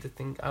complicated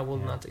thing. I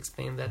will not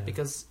explain that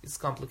because it's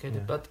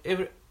complicated. But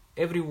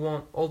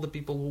everyone, all the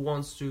people who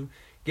wants to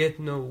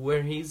know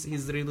where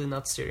he's really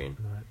not Syrian.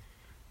 Right.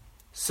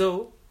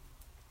 So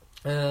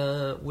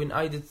when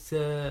I did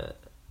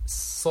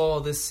saw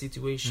this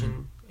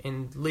situation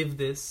and live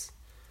this,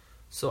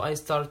 so I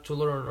started to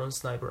learn on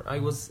sniper. I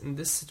was in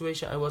this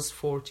situation. I was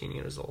 14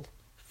 years old.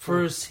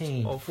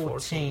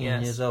 14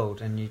 yes. years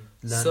old, and you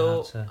learned So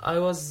how to I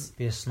was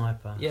be a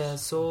sniper. yeah.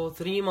 So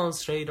 3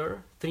 months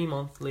later,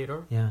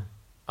 Yeah.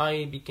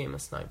 I became a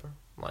sniper.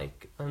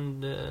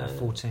 At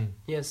 14.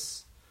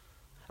 Yes,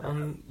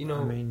 you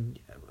know. I mean,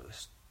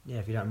 yeah.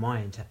 If you don't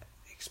mind,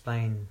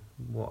 explain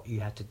what you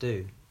had to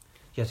do.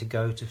 You had to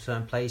go to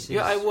certain places.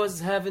 Yeah, I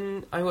was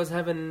having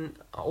an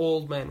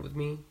old man with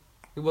me.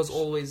 He was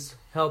always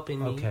helping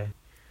me. Okay.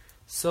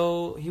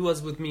 So he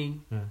was with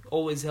me,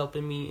 always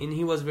helping me, and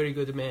he was very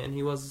good man.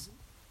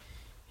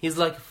 He's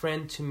like a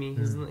friend to me.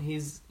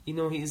 He's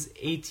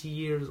 80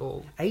 years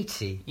old.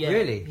 80? Yeah,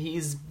 Really? He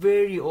is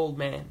very old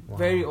man. Wow.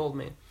 Very old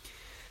man.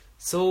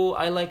 So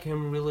I like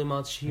him really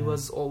much. We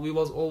was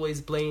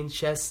always playing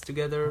chess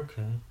together.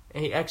 Okay.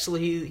 And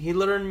he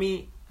learned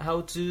me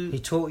how to. He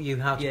taught you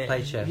how to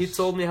play chess. He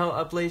told me how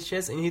I play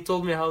chess, and he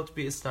told me how to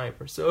be a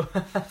sniper. So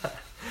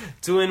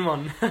 2 in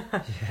 1.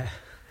 Yeah.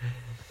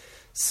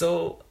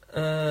 So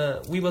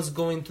we was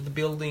going to the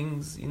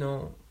buildings,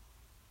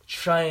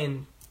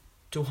 trying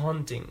to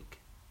hunting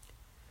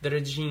the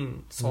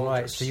regime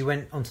soldiers. Right. So you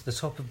went onto the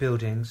top of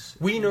buildings.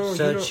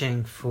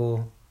 Searching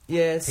for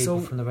people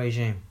from the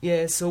regime.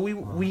 Yeah. So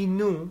we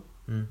knew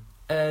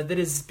there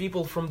is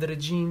people from the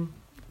regime.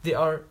 They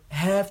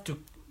have to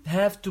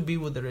be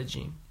with the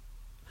regime.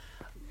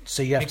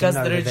 So you have to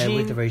know that they're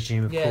with the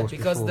regime, of course.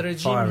 Because the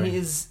regime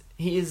firing.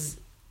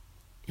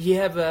 he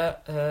have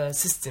a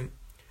system.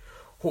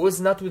 Who is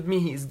not with me,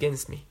 he is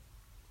against me.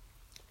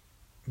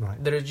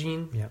 Right. The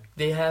regime,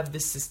 they have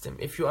this system.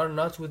 If you are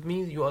not with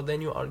me, you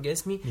are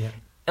against me. Yeah.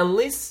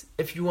 Unless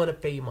if you want to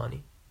pay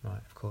money.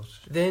 Right, of course.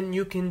 Then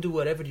you can do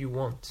whatever you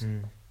want.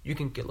 You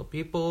can kill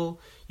people.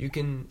 You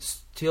can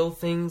steal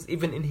things,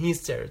 even in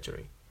his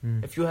territory.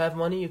 If you have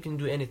money, you can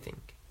do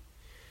anything.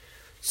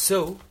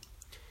 So,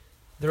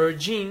 the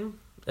regime.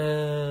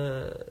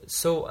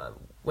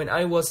 When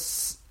I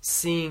was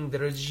seeing the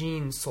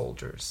regime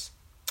soldiers.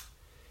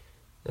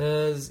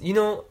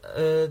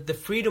 The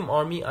Freedom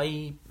Army,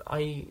 I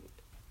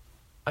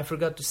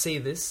forgot to say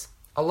this.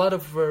 A lot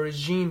of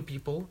regime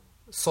people,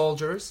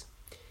 soldiers,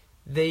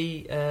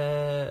 they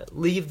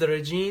leave the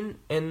regime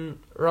and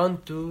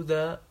run to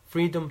the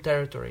freedom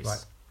territories.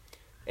 Right.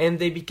 And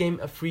they became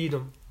a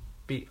freedom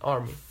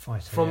army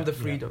from the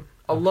freedom.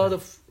 A lot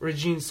of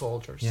regime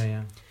soldiers.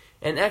 Yeah.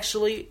 And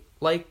actually,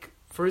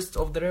 first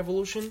of the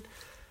revolution,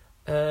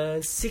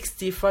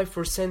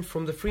 65%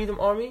 from the Freedom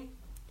Army,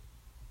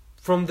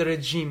 from the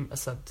regime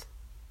Assad.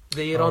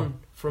 They run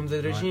from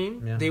the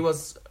regime. Yeah. They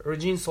was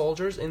regime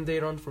soldiers, and they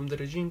run from the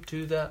regime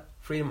to the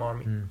Freedom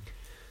Army.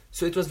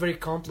 So it was very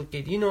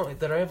complicated.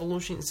 The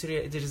revolution in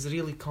Syria, it is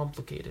really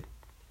complicated.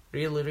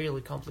 Really,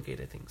 really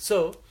complicated thing.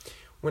 So,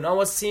 when I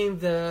was seeing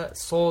the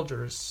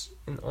soldiers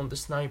on the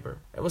sniper,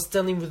 I was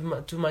telling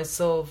to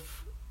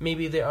myself,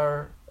 maybe they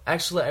are...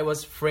 Actually, I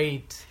was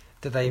afraid...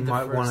 That they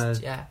might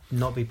want to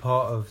not be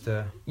part of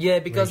the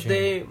because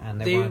regime,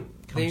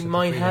 they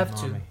might have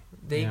to. Army.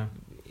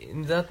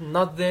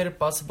 Not their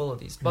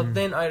possibilities. But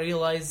then I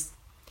realized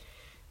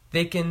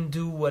they can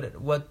do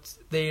what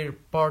their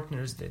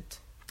partners did.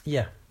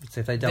 Yeah,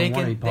 so if they don't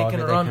want to be part of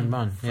it, they can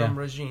run from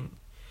regime.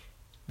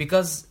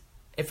 Because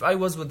if I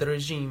was with the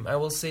regime, I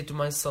will say to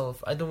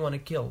myself, I don't want to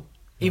kill,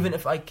 even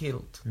if I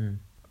killed.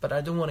 But I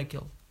don't want to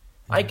kill.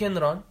 I can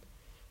run.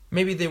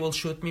 Maybe they will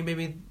shoot me.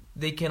 Maybe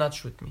they cannot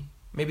shoot me.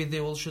 Maybe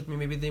they will shoot me.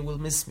 Maybe they will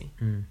miss me.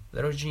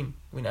 The regime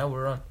when I will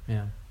run.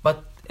 Yeah.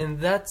 But in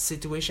that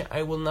situation,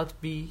 I will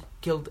not be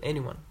killed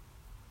anyone.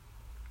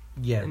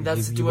 Yeah. In that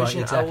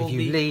situation, I will if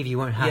you leave, you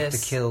won't have to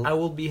kill. I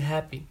will be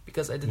happy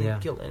because I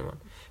didn't kill anyone.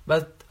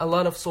 But a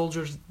lot of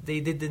soldiers,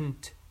 they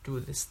didn't do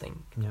this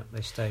thing. Yeah,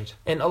 they stayed.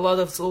 And a lot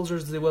of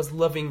soldiers, they was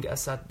loving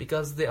Assad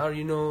because they are,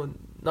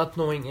 not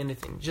knowing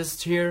anything.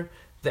 Just hear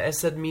the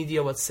Assad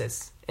media what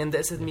says, and the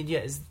Assad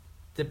media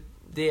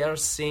they are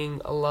saying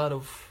a lot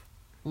of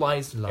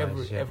lies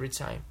every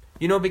time.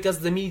 Because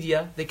the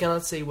media, they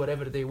cannot say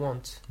whatever they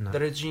want. No. The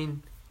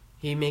regime,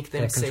 he make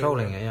them say whatever.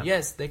 Controlling it, yeah.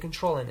 Yes, they're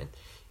controlling it.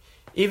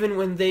 Even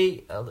when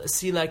they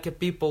see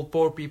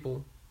poor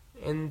people,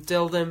 and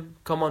tell them,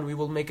 come on, we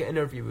will make an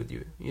interview with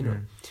you,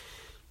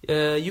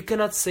 you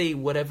cannot say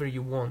whatever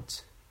you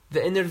want.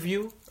 The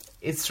interview,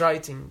 it's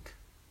writing.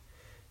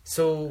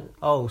 So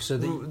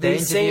they're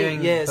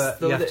interviewing,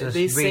 but you have to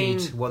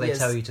read what they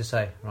tell you to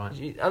say,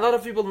 right? A lot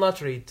of people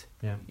not read.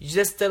 Yeah. You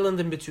just telling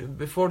them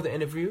before the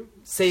interview,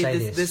 say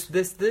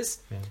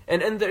this,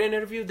 and in the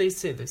interview they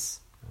say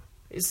this.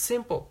 It's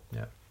simple.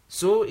 Yeah.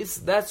 So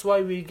that's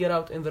why we get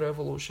out in the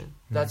revolution.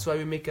 That's why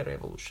we make a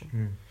revolution.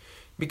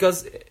 Because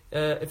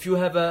if you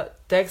have a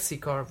taxi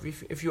car,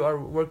 if you are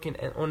working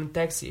on a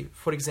taxi,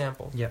 for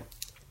example, Yeah.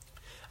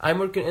 I'm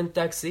working in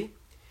taxi,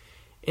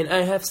 and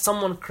I have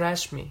someone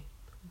crash me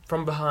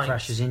from behind.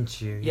 Crashes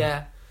into you. Yeah.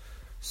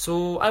 So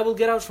I will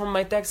get out from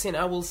my taxi and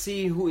I will see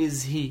who is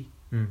he.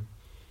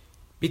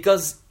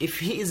 Because if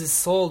he is a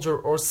soldier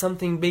or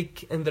something big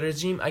in the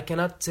regime, I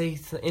cannot say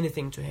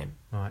anything to him.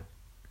 Right.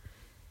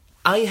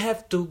 I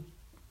have to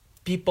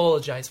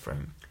apologize for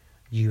him.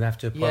 You have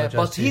to apologize. Yeah,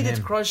 but to he him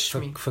did crush for,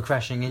 me. for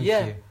crashing into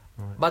Yeah. you.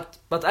 Right.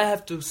 But I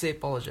have to say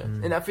apologize.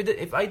 And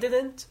if I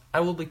didn't, I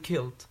will be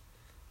killed.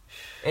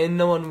 And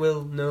no one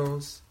will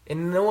knows. And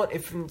no one,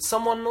 if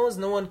someone knows,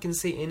 no one can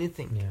say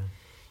anything. Yeah.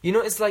 You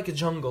know, it's like a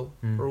jungle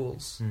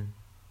rules.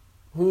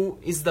 Who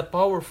is the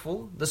powerful,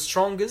 the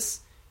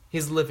strongest,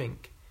 he's living.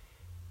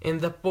 And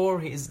the poor,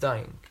 he is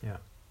dying. Yeah.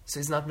 So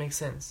it's not make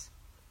sense.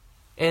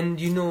 And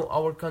you know,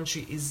 our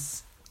country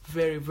is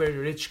very, very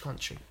rich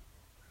country.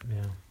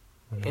 Yeah.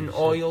 In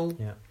oil,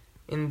 Yeah.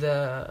 in the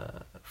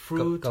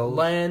fruit, Gold.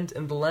 land,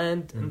 in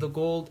the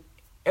gold,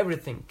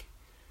 everything.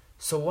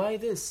 So why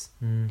this?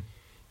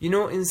 You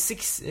know, in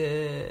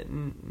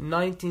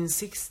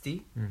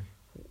 1960,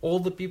 all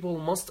the people,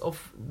 most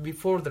of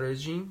before the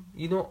regime,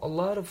 you know, a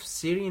lot of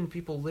Syrian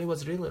people, they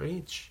was really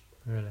rich.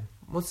 Really.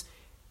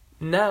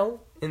 Now,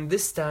 in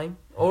this time,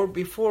 or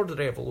before the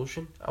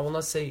revolution, I will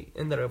not say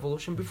in the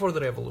revolution, before the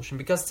revolution,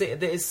 because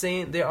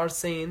they are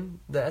saying,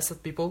 the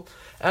Assad people,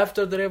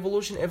 after the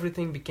revolution,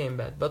 everything became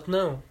bad. But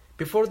no,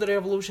 before the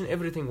revolution,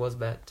 everything was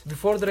bad.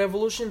 Before the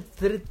revolution,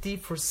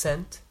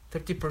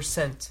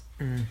 30%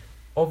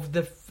 of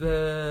the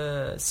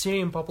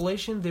Syrian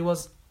population, they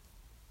was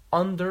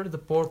under the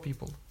poor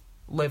people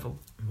level.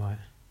 Right.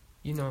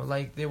 You know,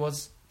 like there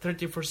was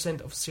 30%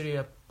 of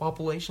Syria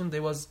population, they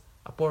was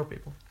a poor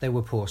people. They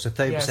were poor, so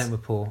 30% Yes. were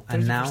poor,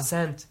 and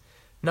 30%.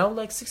 Now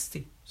like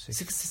 60,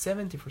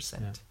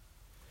 70%.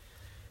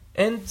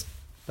 And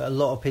but a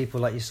lot of people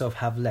like yourself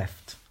have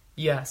left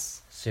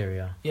yes,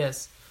 Syria.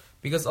 yes,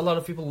 because a lot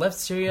of people left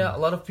Syria. A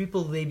lot of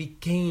people, they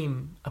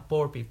became a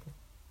poor people.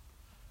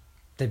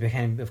 They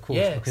became, of course,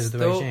 Yes, because of the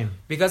though, regime.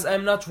 Because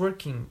I'm not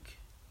working.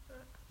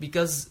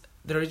 Because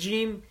the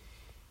regime,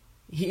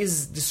 he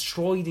is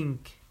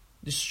destroyed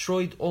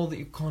all the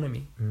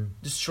economy,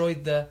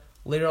 destroyed the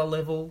lira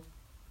level.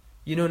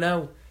 You know,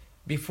 now,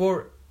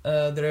 before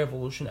the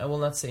revolution, I will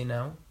not say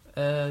now,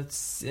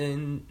 it's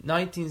in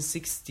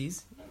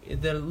 1960s,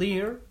 the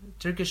lira,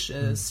 Turkish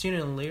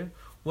Syrian lira,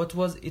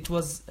 it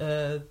was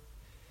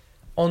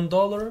on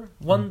dollar,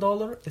 $1,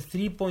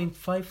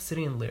 3.5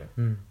 Syrian lira.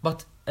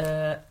 But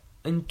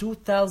in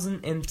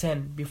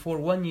 2010, before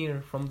 1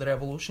 year from the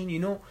revolution, you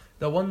know,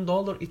 the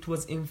 $1, it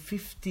was in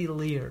 50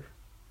 lira.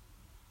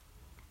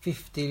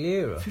 50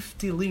 lira?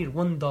 50 lira,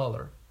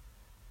 $1.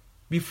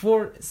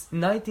 Before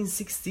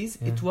 1960s,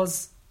 it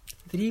was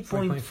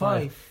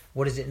 3.5.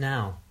 What is it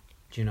now?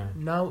 Do you know?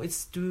 Now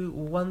it's to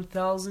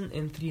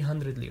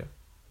 1,300 lira.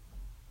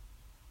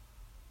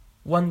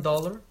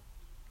 $1,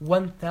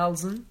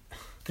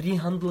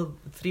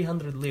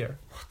 1,300 lira.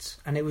 What?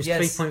 And it was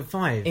Yes.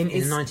 3.5 in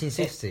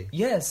 1960?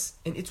 Yes,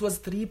 and it was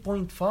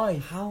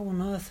 3.5. How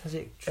on earth has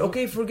it...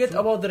 Okay, forget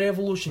about the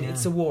revolution. Yeah.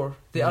 It's a war.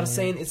 They are Yeah.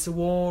 saying it's a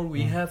war.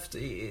 We have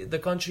to. The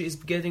country is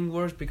getting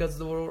worse because of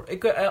the war.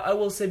 I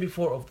will say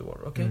before of the war.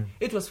 Okay,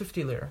 it was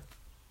 50 lira,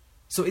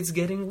 so it's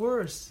getting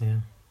worse.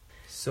 Yeah.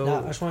 So Now,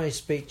 I just wanted to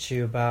speak to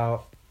you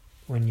about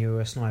when you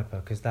were a sniper,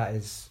 because that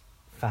is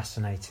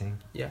fascinating.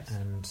 yes,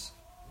 And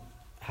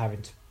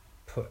having to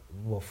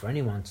for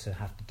anyone to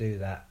have to do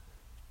that,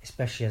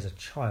 especially as a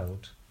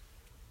child.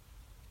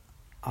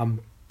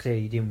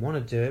 Clearly you didn't want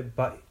to do it,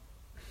 but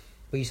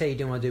you say you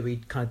didn't want to do it, but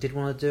you kind of did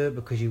want to do it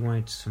because you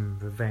wanted some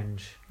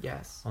revenge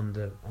yes. on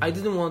the... I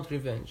didn't want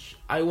revenge.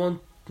 I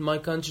want my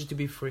country to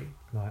be free.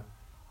 Right.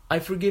 I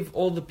forgive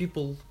all the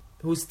people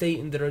who stay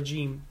in the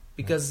regime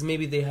because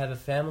maybe they have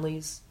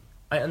families.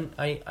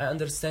 I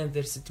understand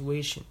their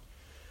situation.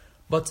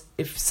 But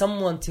if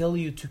someone tell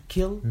you to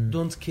kill,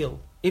 don't kill.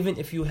 Even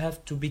if you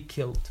have to be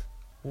killed.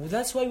 Well,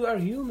 that's why we are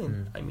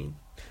human. I mean,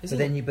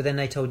 But then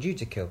they told you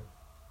to kill.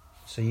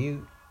 So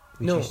you...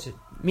 For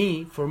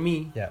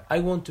me, Yeah. I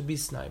want to be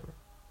sniper.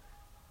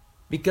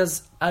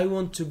 Because I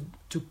want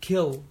to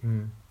kill.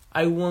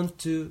 I want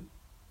to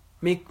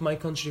make my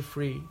country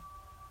free.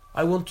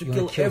 I want to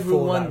kill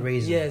everyone. For that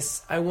reason.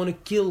 Yes, I want to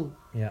kill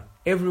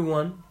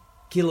everyone,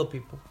 kill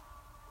people.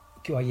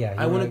 Well, yeah,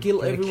 I want to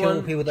kill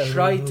everyone,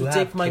 try to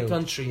take my killed.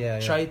 country,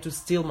 Yeah. try to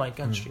steal my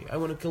country. I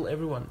want to kill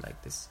everyone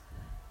like this.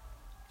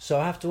 So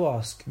I have to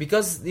ask...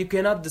 Because you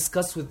cannot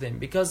discuss with them.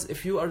 Because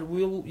if you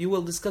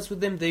will discuss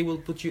with them, they will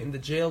put you in the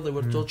jail, they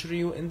will torture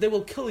you, and they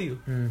will kill you.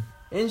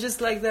 And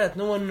just like that,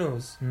 no one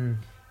knows.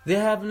 They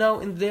have now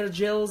in their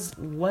jails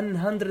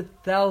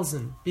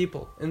 100,000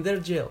 people in their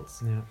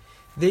jails. Yeah.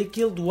 They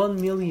killed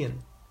 1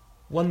 million.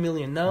 1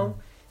 million. Now,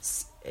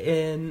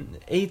 in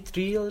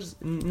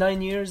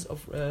 9 years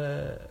of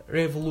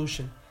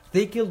revolution,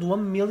 they killed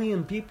 1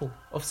 million people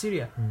of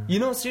Syria. You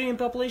know, Syrian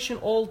population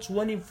all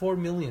 24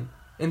 million.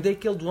 and they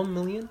killed 1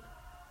 million,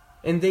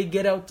 and they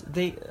get out.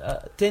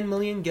 10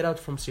 million get out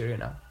from Syria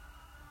now.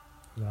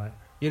 Right.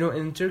 You know,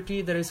 in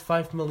Turkey there is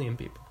 5 million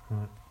people.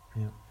 Right.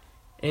 Yeah.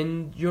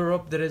 In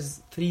Europe there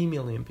is 3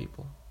 million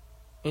people.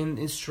 In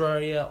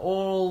Australia,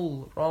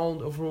 all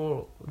around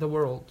over the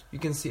world, you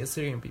can see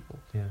Assyrian people.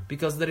 Yeah.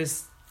 Because there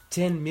is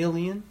 10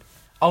 million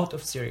out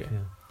of Syria.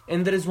 Yeah.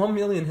 And there is 1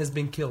 million has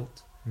been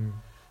killed. Mm.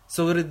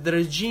 So the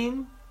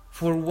regime,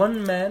 for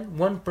one man,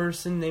 one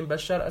person named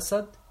Bashar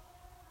Assad,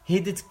 he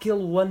did kill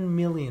 1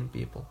 million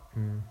people.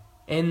 Mm.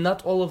 And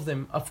not all of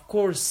them. Of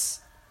course,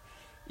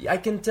 I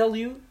can tell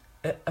you,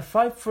 a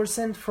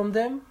 5% from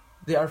them,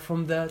 they are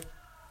from the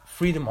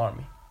Freedom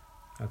Army.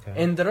 Okay.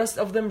 And the rest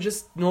of them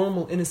just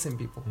normal, innocent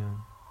people. Yeah.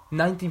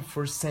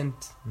 19%.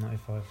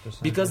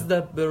 95%. Because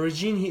yeah. the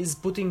regime, he is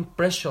putting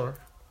pressure.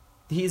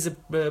 He is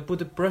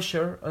put a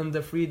pressure on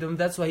the freedom.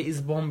 That's why he is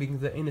bombing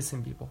the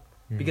innocent people.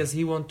 Mm. Because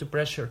he want to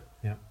pressure.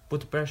 Yeah.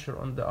 Put pressure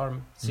on the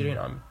army, Syrian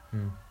army.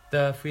 Mm.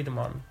 The Freedom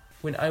Army.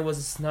 When I was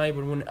a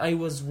sniper, when I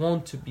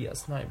want to be a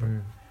sniper,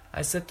 Mm.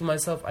 I said to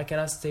myself, I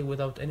cannot stay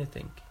without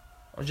anything.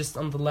 Or just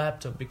on the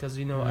laptop, because,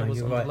 you know, No, I was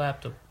you're on right. the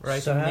laptop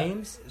writing So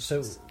names.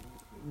 So,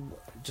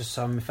 just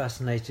I'm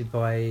fascinated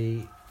by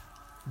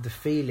the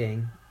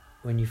feeling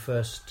when you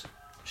first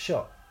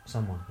shot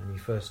someone, when you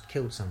first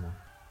killed someone.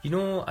 You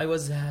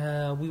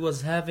know, we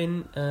was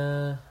having,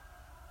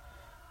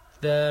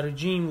 the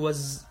regime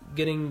was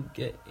getting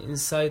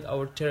inside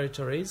our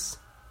territories.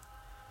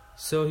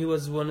 So he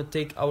was want to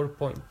take our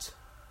point.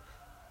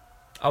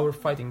 Our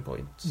fighting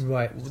point.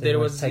 Right. So There you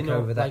was, take you know,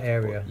 over that like,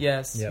 area.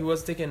 Yes, Yep. he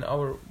was taking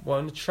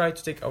try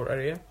to take our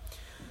area.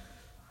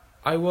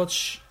 I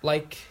watch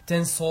like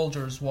 10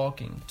 soldiers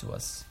walking to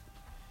us.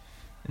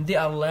 And they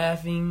are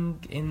laughing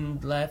and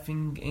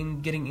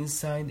getting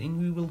inside, and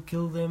we will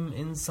kill them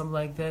and something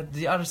like that.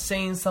 They are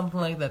saying something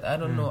like that. I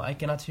don't know. I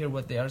cannot hear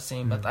what they are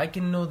saying, but I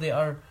can know they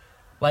are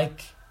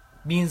like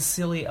being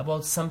silly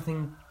about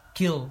something.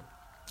 Kill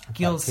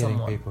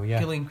someone, people, yeah.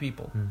 killing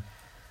people. Mm.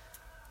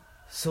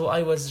 So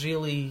I was a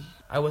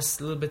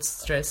little bit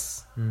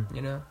stressed,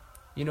 Mm.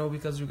 you know,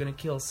 because you're gonna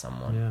kill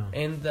someone.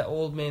 Yeah. And the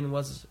old man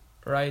was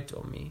right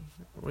on me,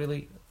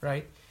 really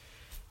right.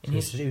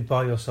 And So he was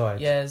by your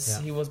side. yes,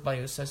 Yeah. he was by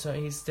your side. So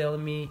he's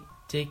telling me,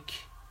 Be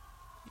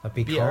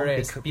calm.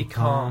 rest, be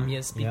calm.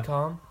 Yes, be yeah.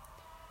 calm.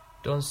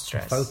 Don't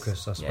stress.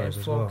 Focus, I suppose,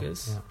 as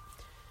focus. well.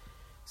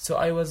 So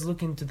I was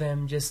looking to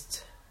them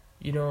just,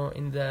 you know,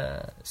 in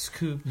the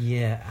scoop.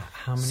 Yeah.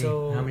 How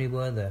many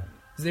were there?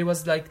 There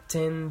was like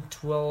 10,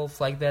 12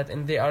 like that,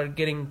 and they are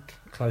getting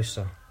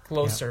Closer.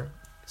 closer.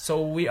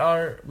 So we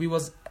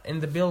was in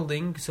the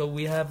building, so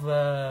we have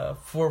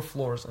 4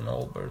 floors in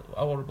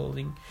our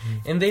building.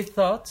 And they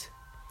thought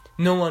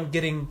no one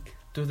getting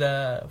to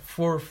the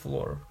 4th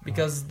floor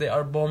because they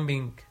are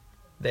bombing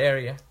the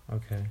area.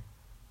 Okay.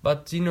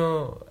 But you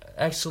know,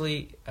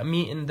 actually,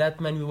 me and that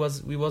man, we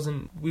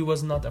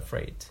was not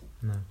afraid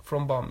No.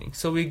 from bombing.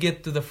 So we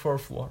get to the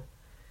 4th floor,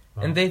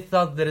 Right. and they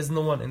thought there is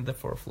no one in the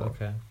 4th floor.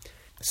 Okay.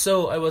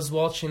 So I was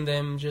watching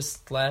them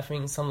just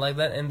laughing, something like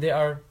that, and they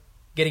are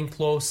getting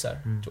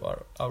closer to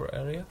our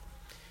area.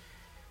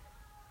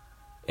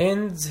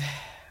 And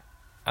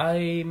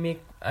I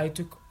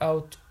took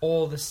out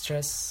all the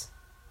stress,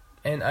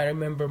 and I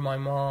remember my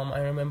mom. I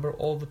remember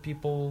all those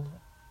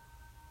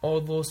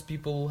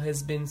people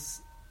has been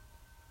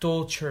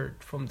tortured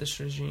from this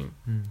regime.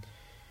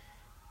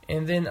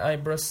 And then I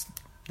pressed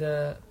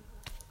the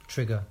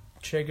trigger,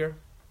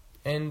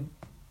 and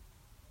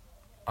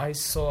I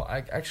saw.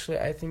 I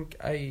think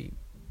I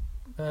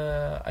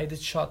did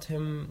shot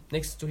him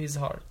next to his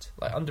heart,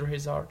 like under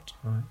his heart.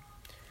 Right.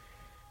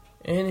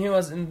 And he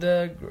was in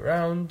the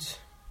ground.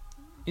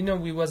 You know,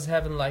 we was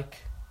having like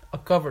a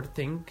covered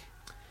thing.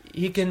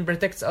 He can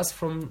protect us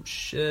from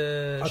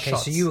Okay,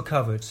 shots. so you were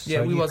covered. So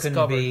Yeah, we you was couldn't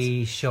covered.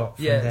 be shot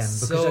from Yes,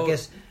 them because so- I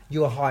guess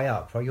you were high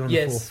up, right? You're on the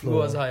 4th Yes, he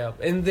floor. was high up,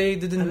 and they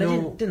didn't And they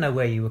know. didn't know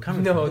where you were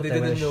coming No, from. they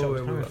did didn't the know shots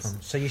where we coming was.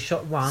 from. So you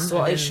shot one. So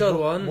and I then shot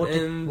one, What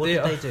did, and what they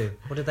did they are- do?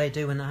 What did they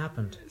do when that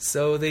happened?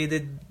 So they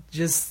did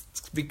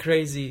just be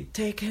crazy.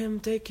 Take him,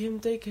 take him,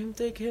 take him,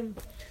 take him.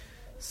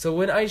 So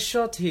when I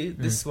shot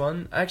this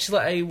one,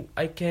 actually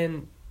I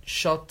can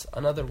shot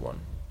another one.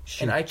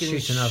 Shoot, And I can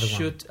shoot another one.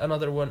 shoot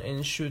another one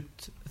and shoot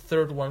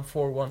third one,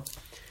 fourth one.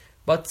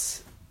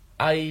 But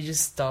I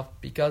just stopped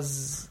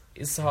because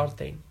it's a hard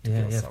thing to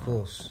Yeah, kill yeah, of someone.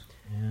 course.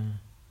 Yeah.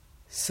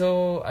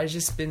 So I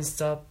just been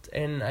stopped,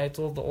 and I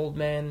told the old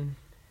man,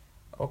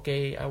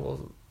 okay, I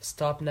will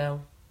stop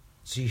now.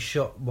 So you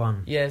shot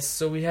one. Yes,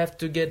 so we have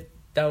to get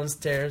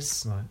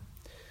downstairs. Right.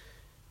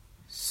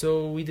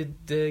 So we did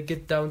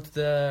get down to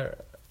the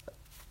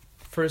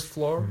 1st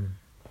floor,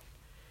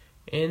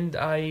 and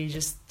I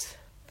just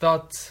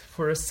thought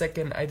for a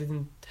second I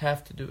didn't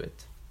have to do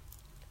it.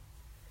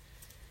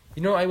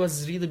 You know, I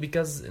was really,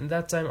 because in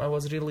that time I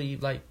was really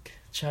like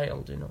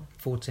child, you know.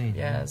 14.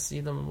 Yes,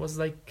 you know, was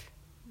like,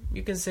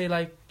 you can say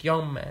like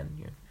young man.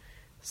 Yeah.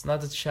 It's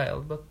not a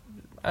child, but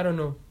I don't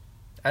know.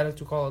 I like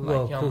to call it like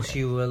Well, of young course, man.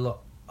 you were a lot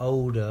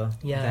older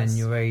Yes. than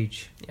your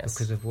age Yes.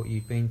 because of what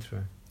you've been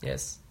through.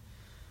 Yes.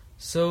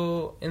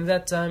 So in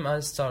that time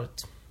I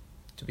started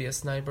to be a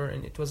sniper,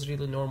 and it was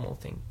really normal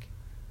thing.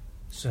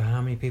 So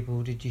how many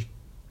people did you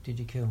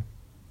kill?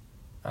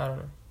 I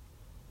don't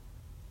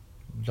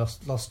know.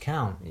 Lost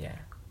count. Yeah.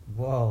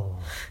 Whoa.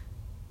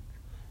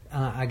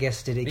 I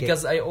guess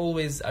because I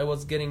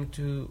was getting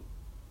to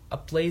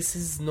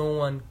places no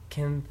one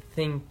can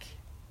think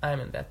I'm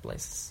in that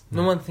places.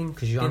 No one think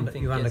because you're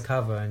yes.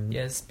 undercover and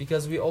yes,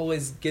 because we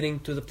always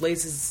getting to the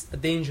places,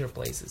 danger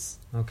places.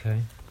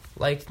 Okay.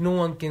 Like no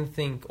one can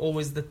think.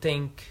 Always the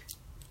tank,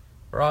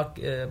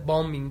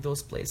 bombing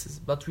those places.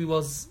 But we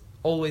was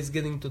always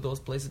getting to those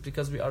places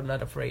because we are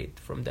not afraid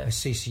from that. I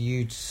see. So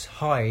you'd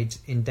hide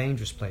in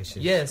dangerous places.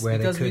 Yes, where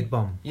because they could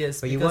bomb.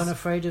 Yes, but you weren't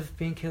afraid of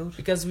being killed.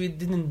 Because we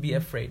didn't be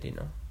afraid, you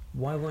know.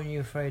 Why weren't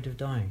you afraid of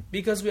dying?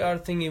 Because we are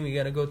thinking we're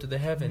gonna go to the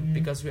heaven.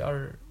 Because we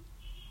are,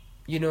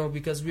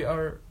 because we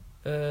are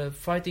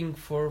fighting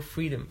for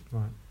freedom.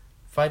 Right.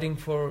 Fighting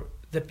for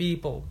the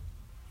people.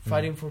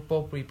 Fighting for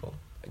poor people.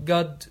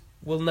 God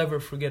will never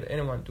forget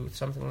anyone do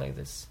something like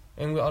this.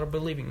 And we are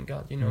believing in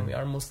God, we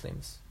are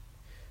Muslims.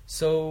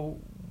 So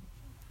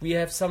we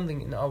have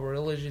something in our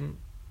religion.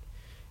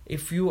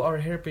 If you are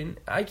helping,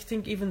 I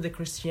think even the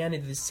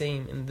Christianity the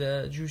same, and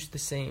the Jews the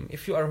same.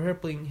 If you are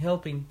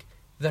helping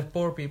the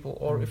poor people,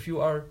 or if you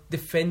are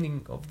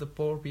defending of the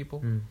poor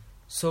people,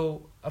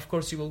 so of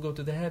course you will go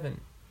to the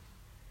heaven.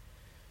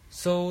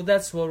 So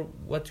that's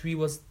what we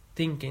was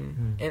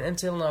thinking, and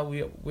until now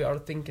we are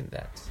thinking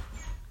that.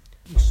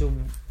 So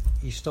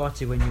you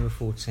started when you were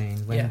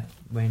 14. When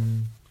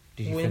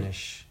did you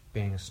finish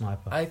being a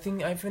sniper? I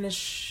think I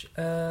finished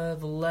the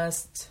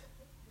last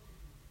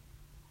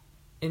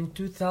in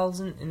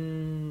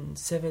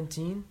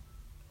 2017.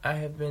 I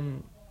have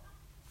been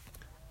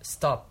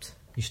stopped.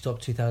 You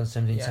stopped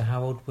 2017. Yeah. So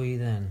how old were you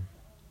then?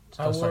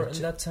 I was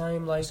in that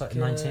time like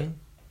 19.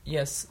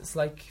 Yes, it's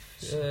like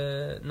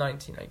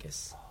 19, I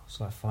guess. It's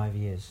like 5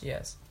 years.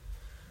 Yes.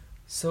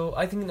 So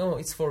I think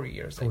it's 4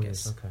 years. 4 I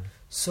years, guess. okay.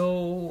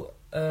 So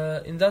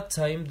in that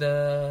time,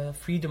 the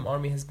Freedom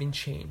Army has been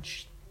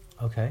changed.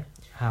 Okay.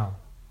 How?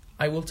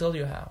 I will tell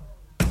you how.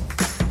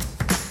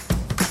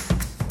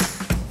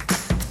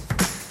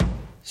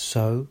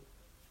 So,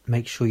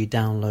 make sure you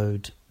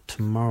download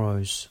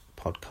tomorrow's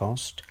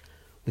podcast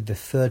with the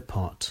third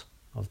part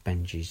of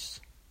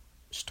Benji's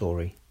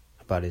story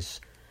about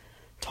his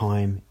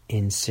time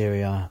in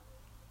Syria.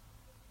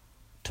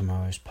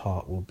 Tomorrow's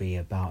part will be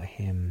about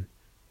him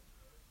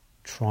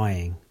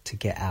trying to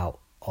get out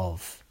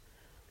of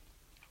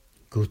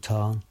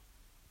Ghouta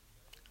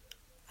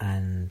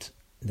and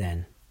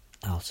then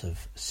out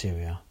of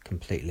Syria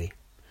completely,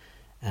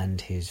 and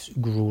his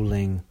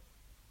grueling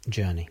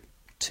journey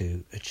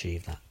to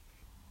achieve that.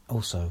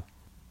 Also,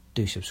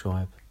 do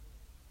subscribe,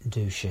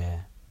 do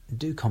share,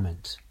 do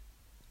comment.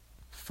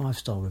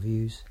 5-star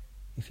reviews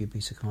if you'd be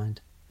so kind.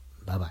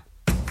 Bye bye.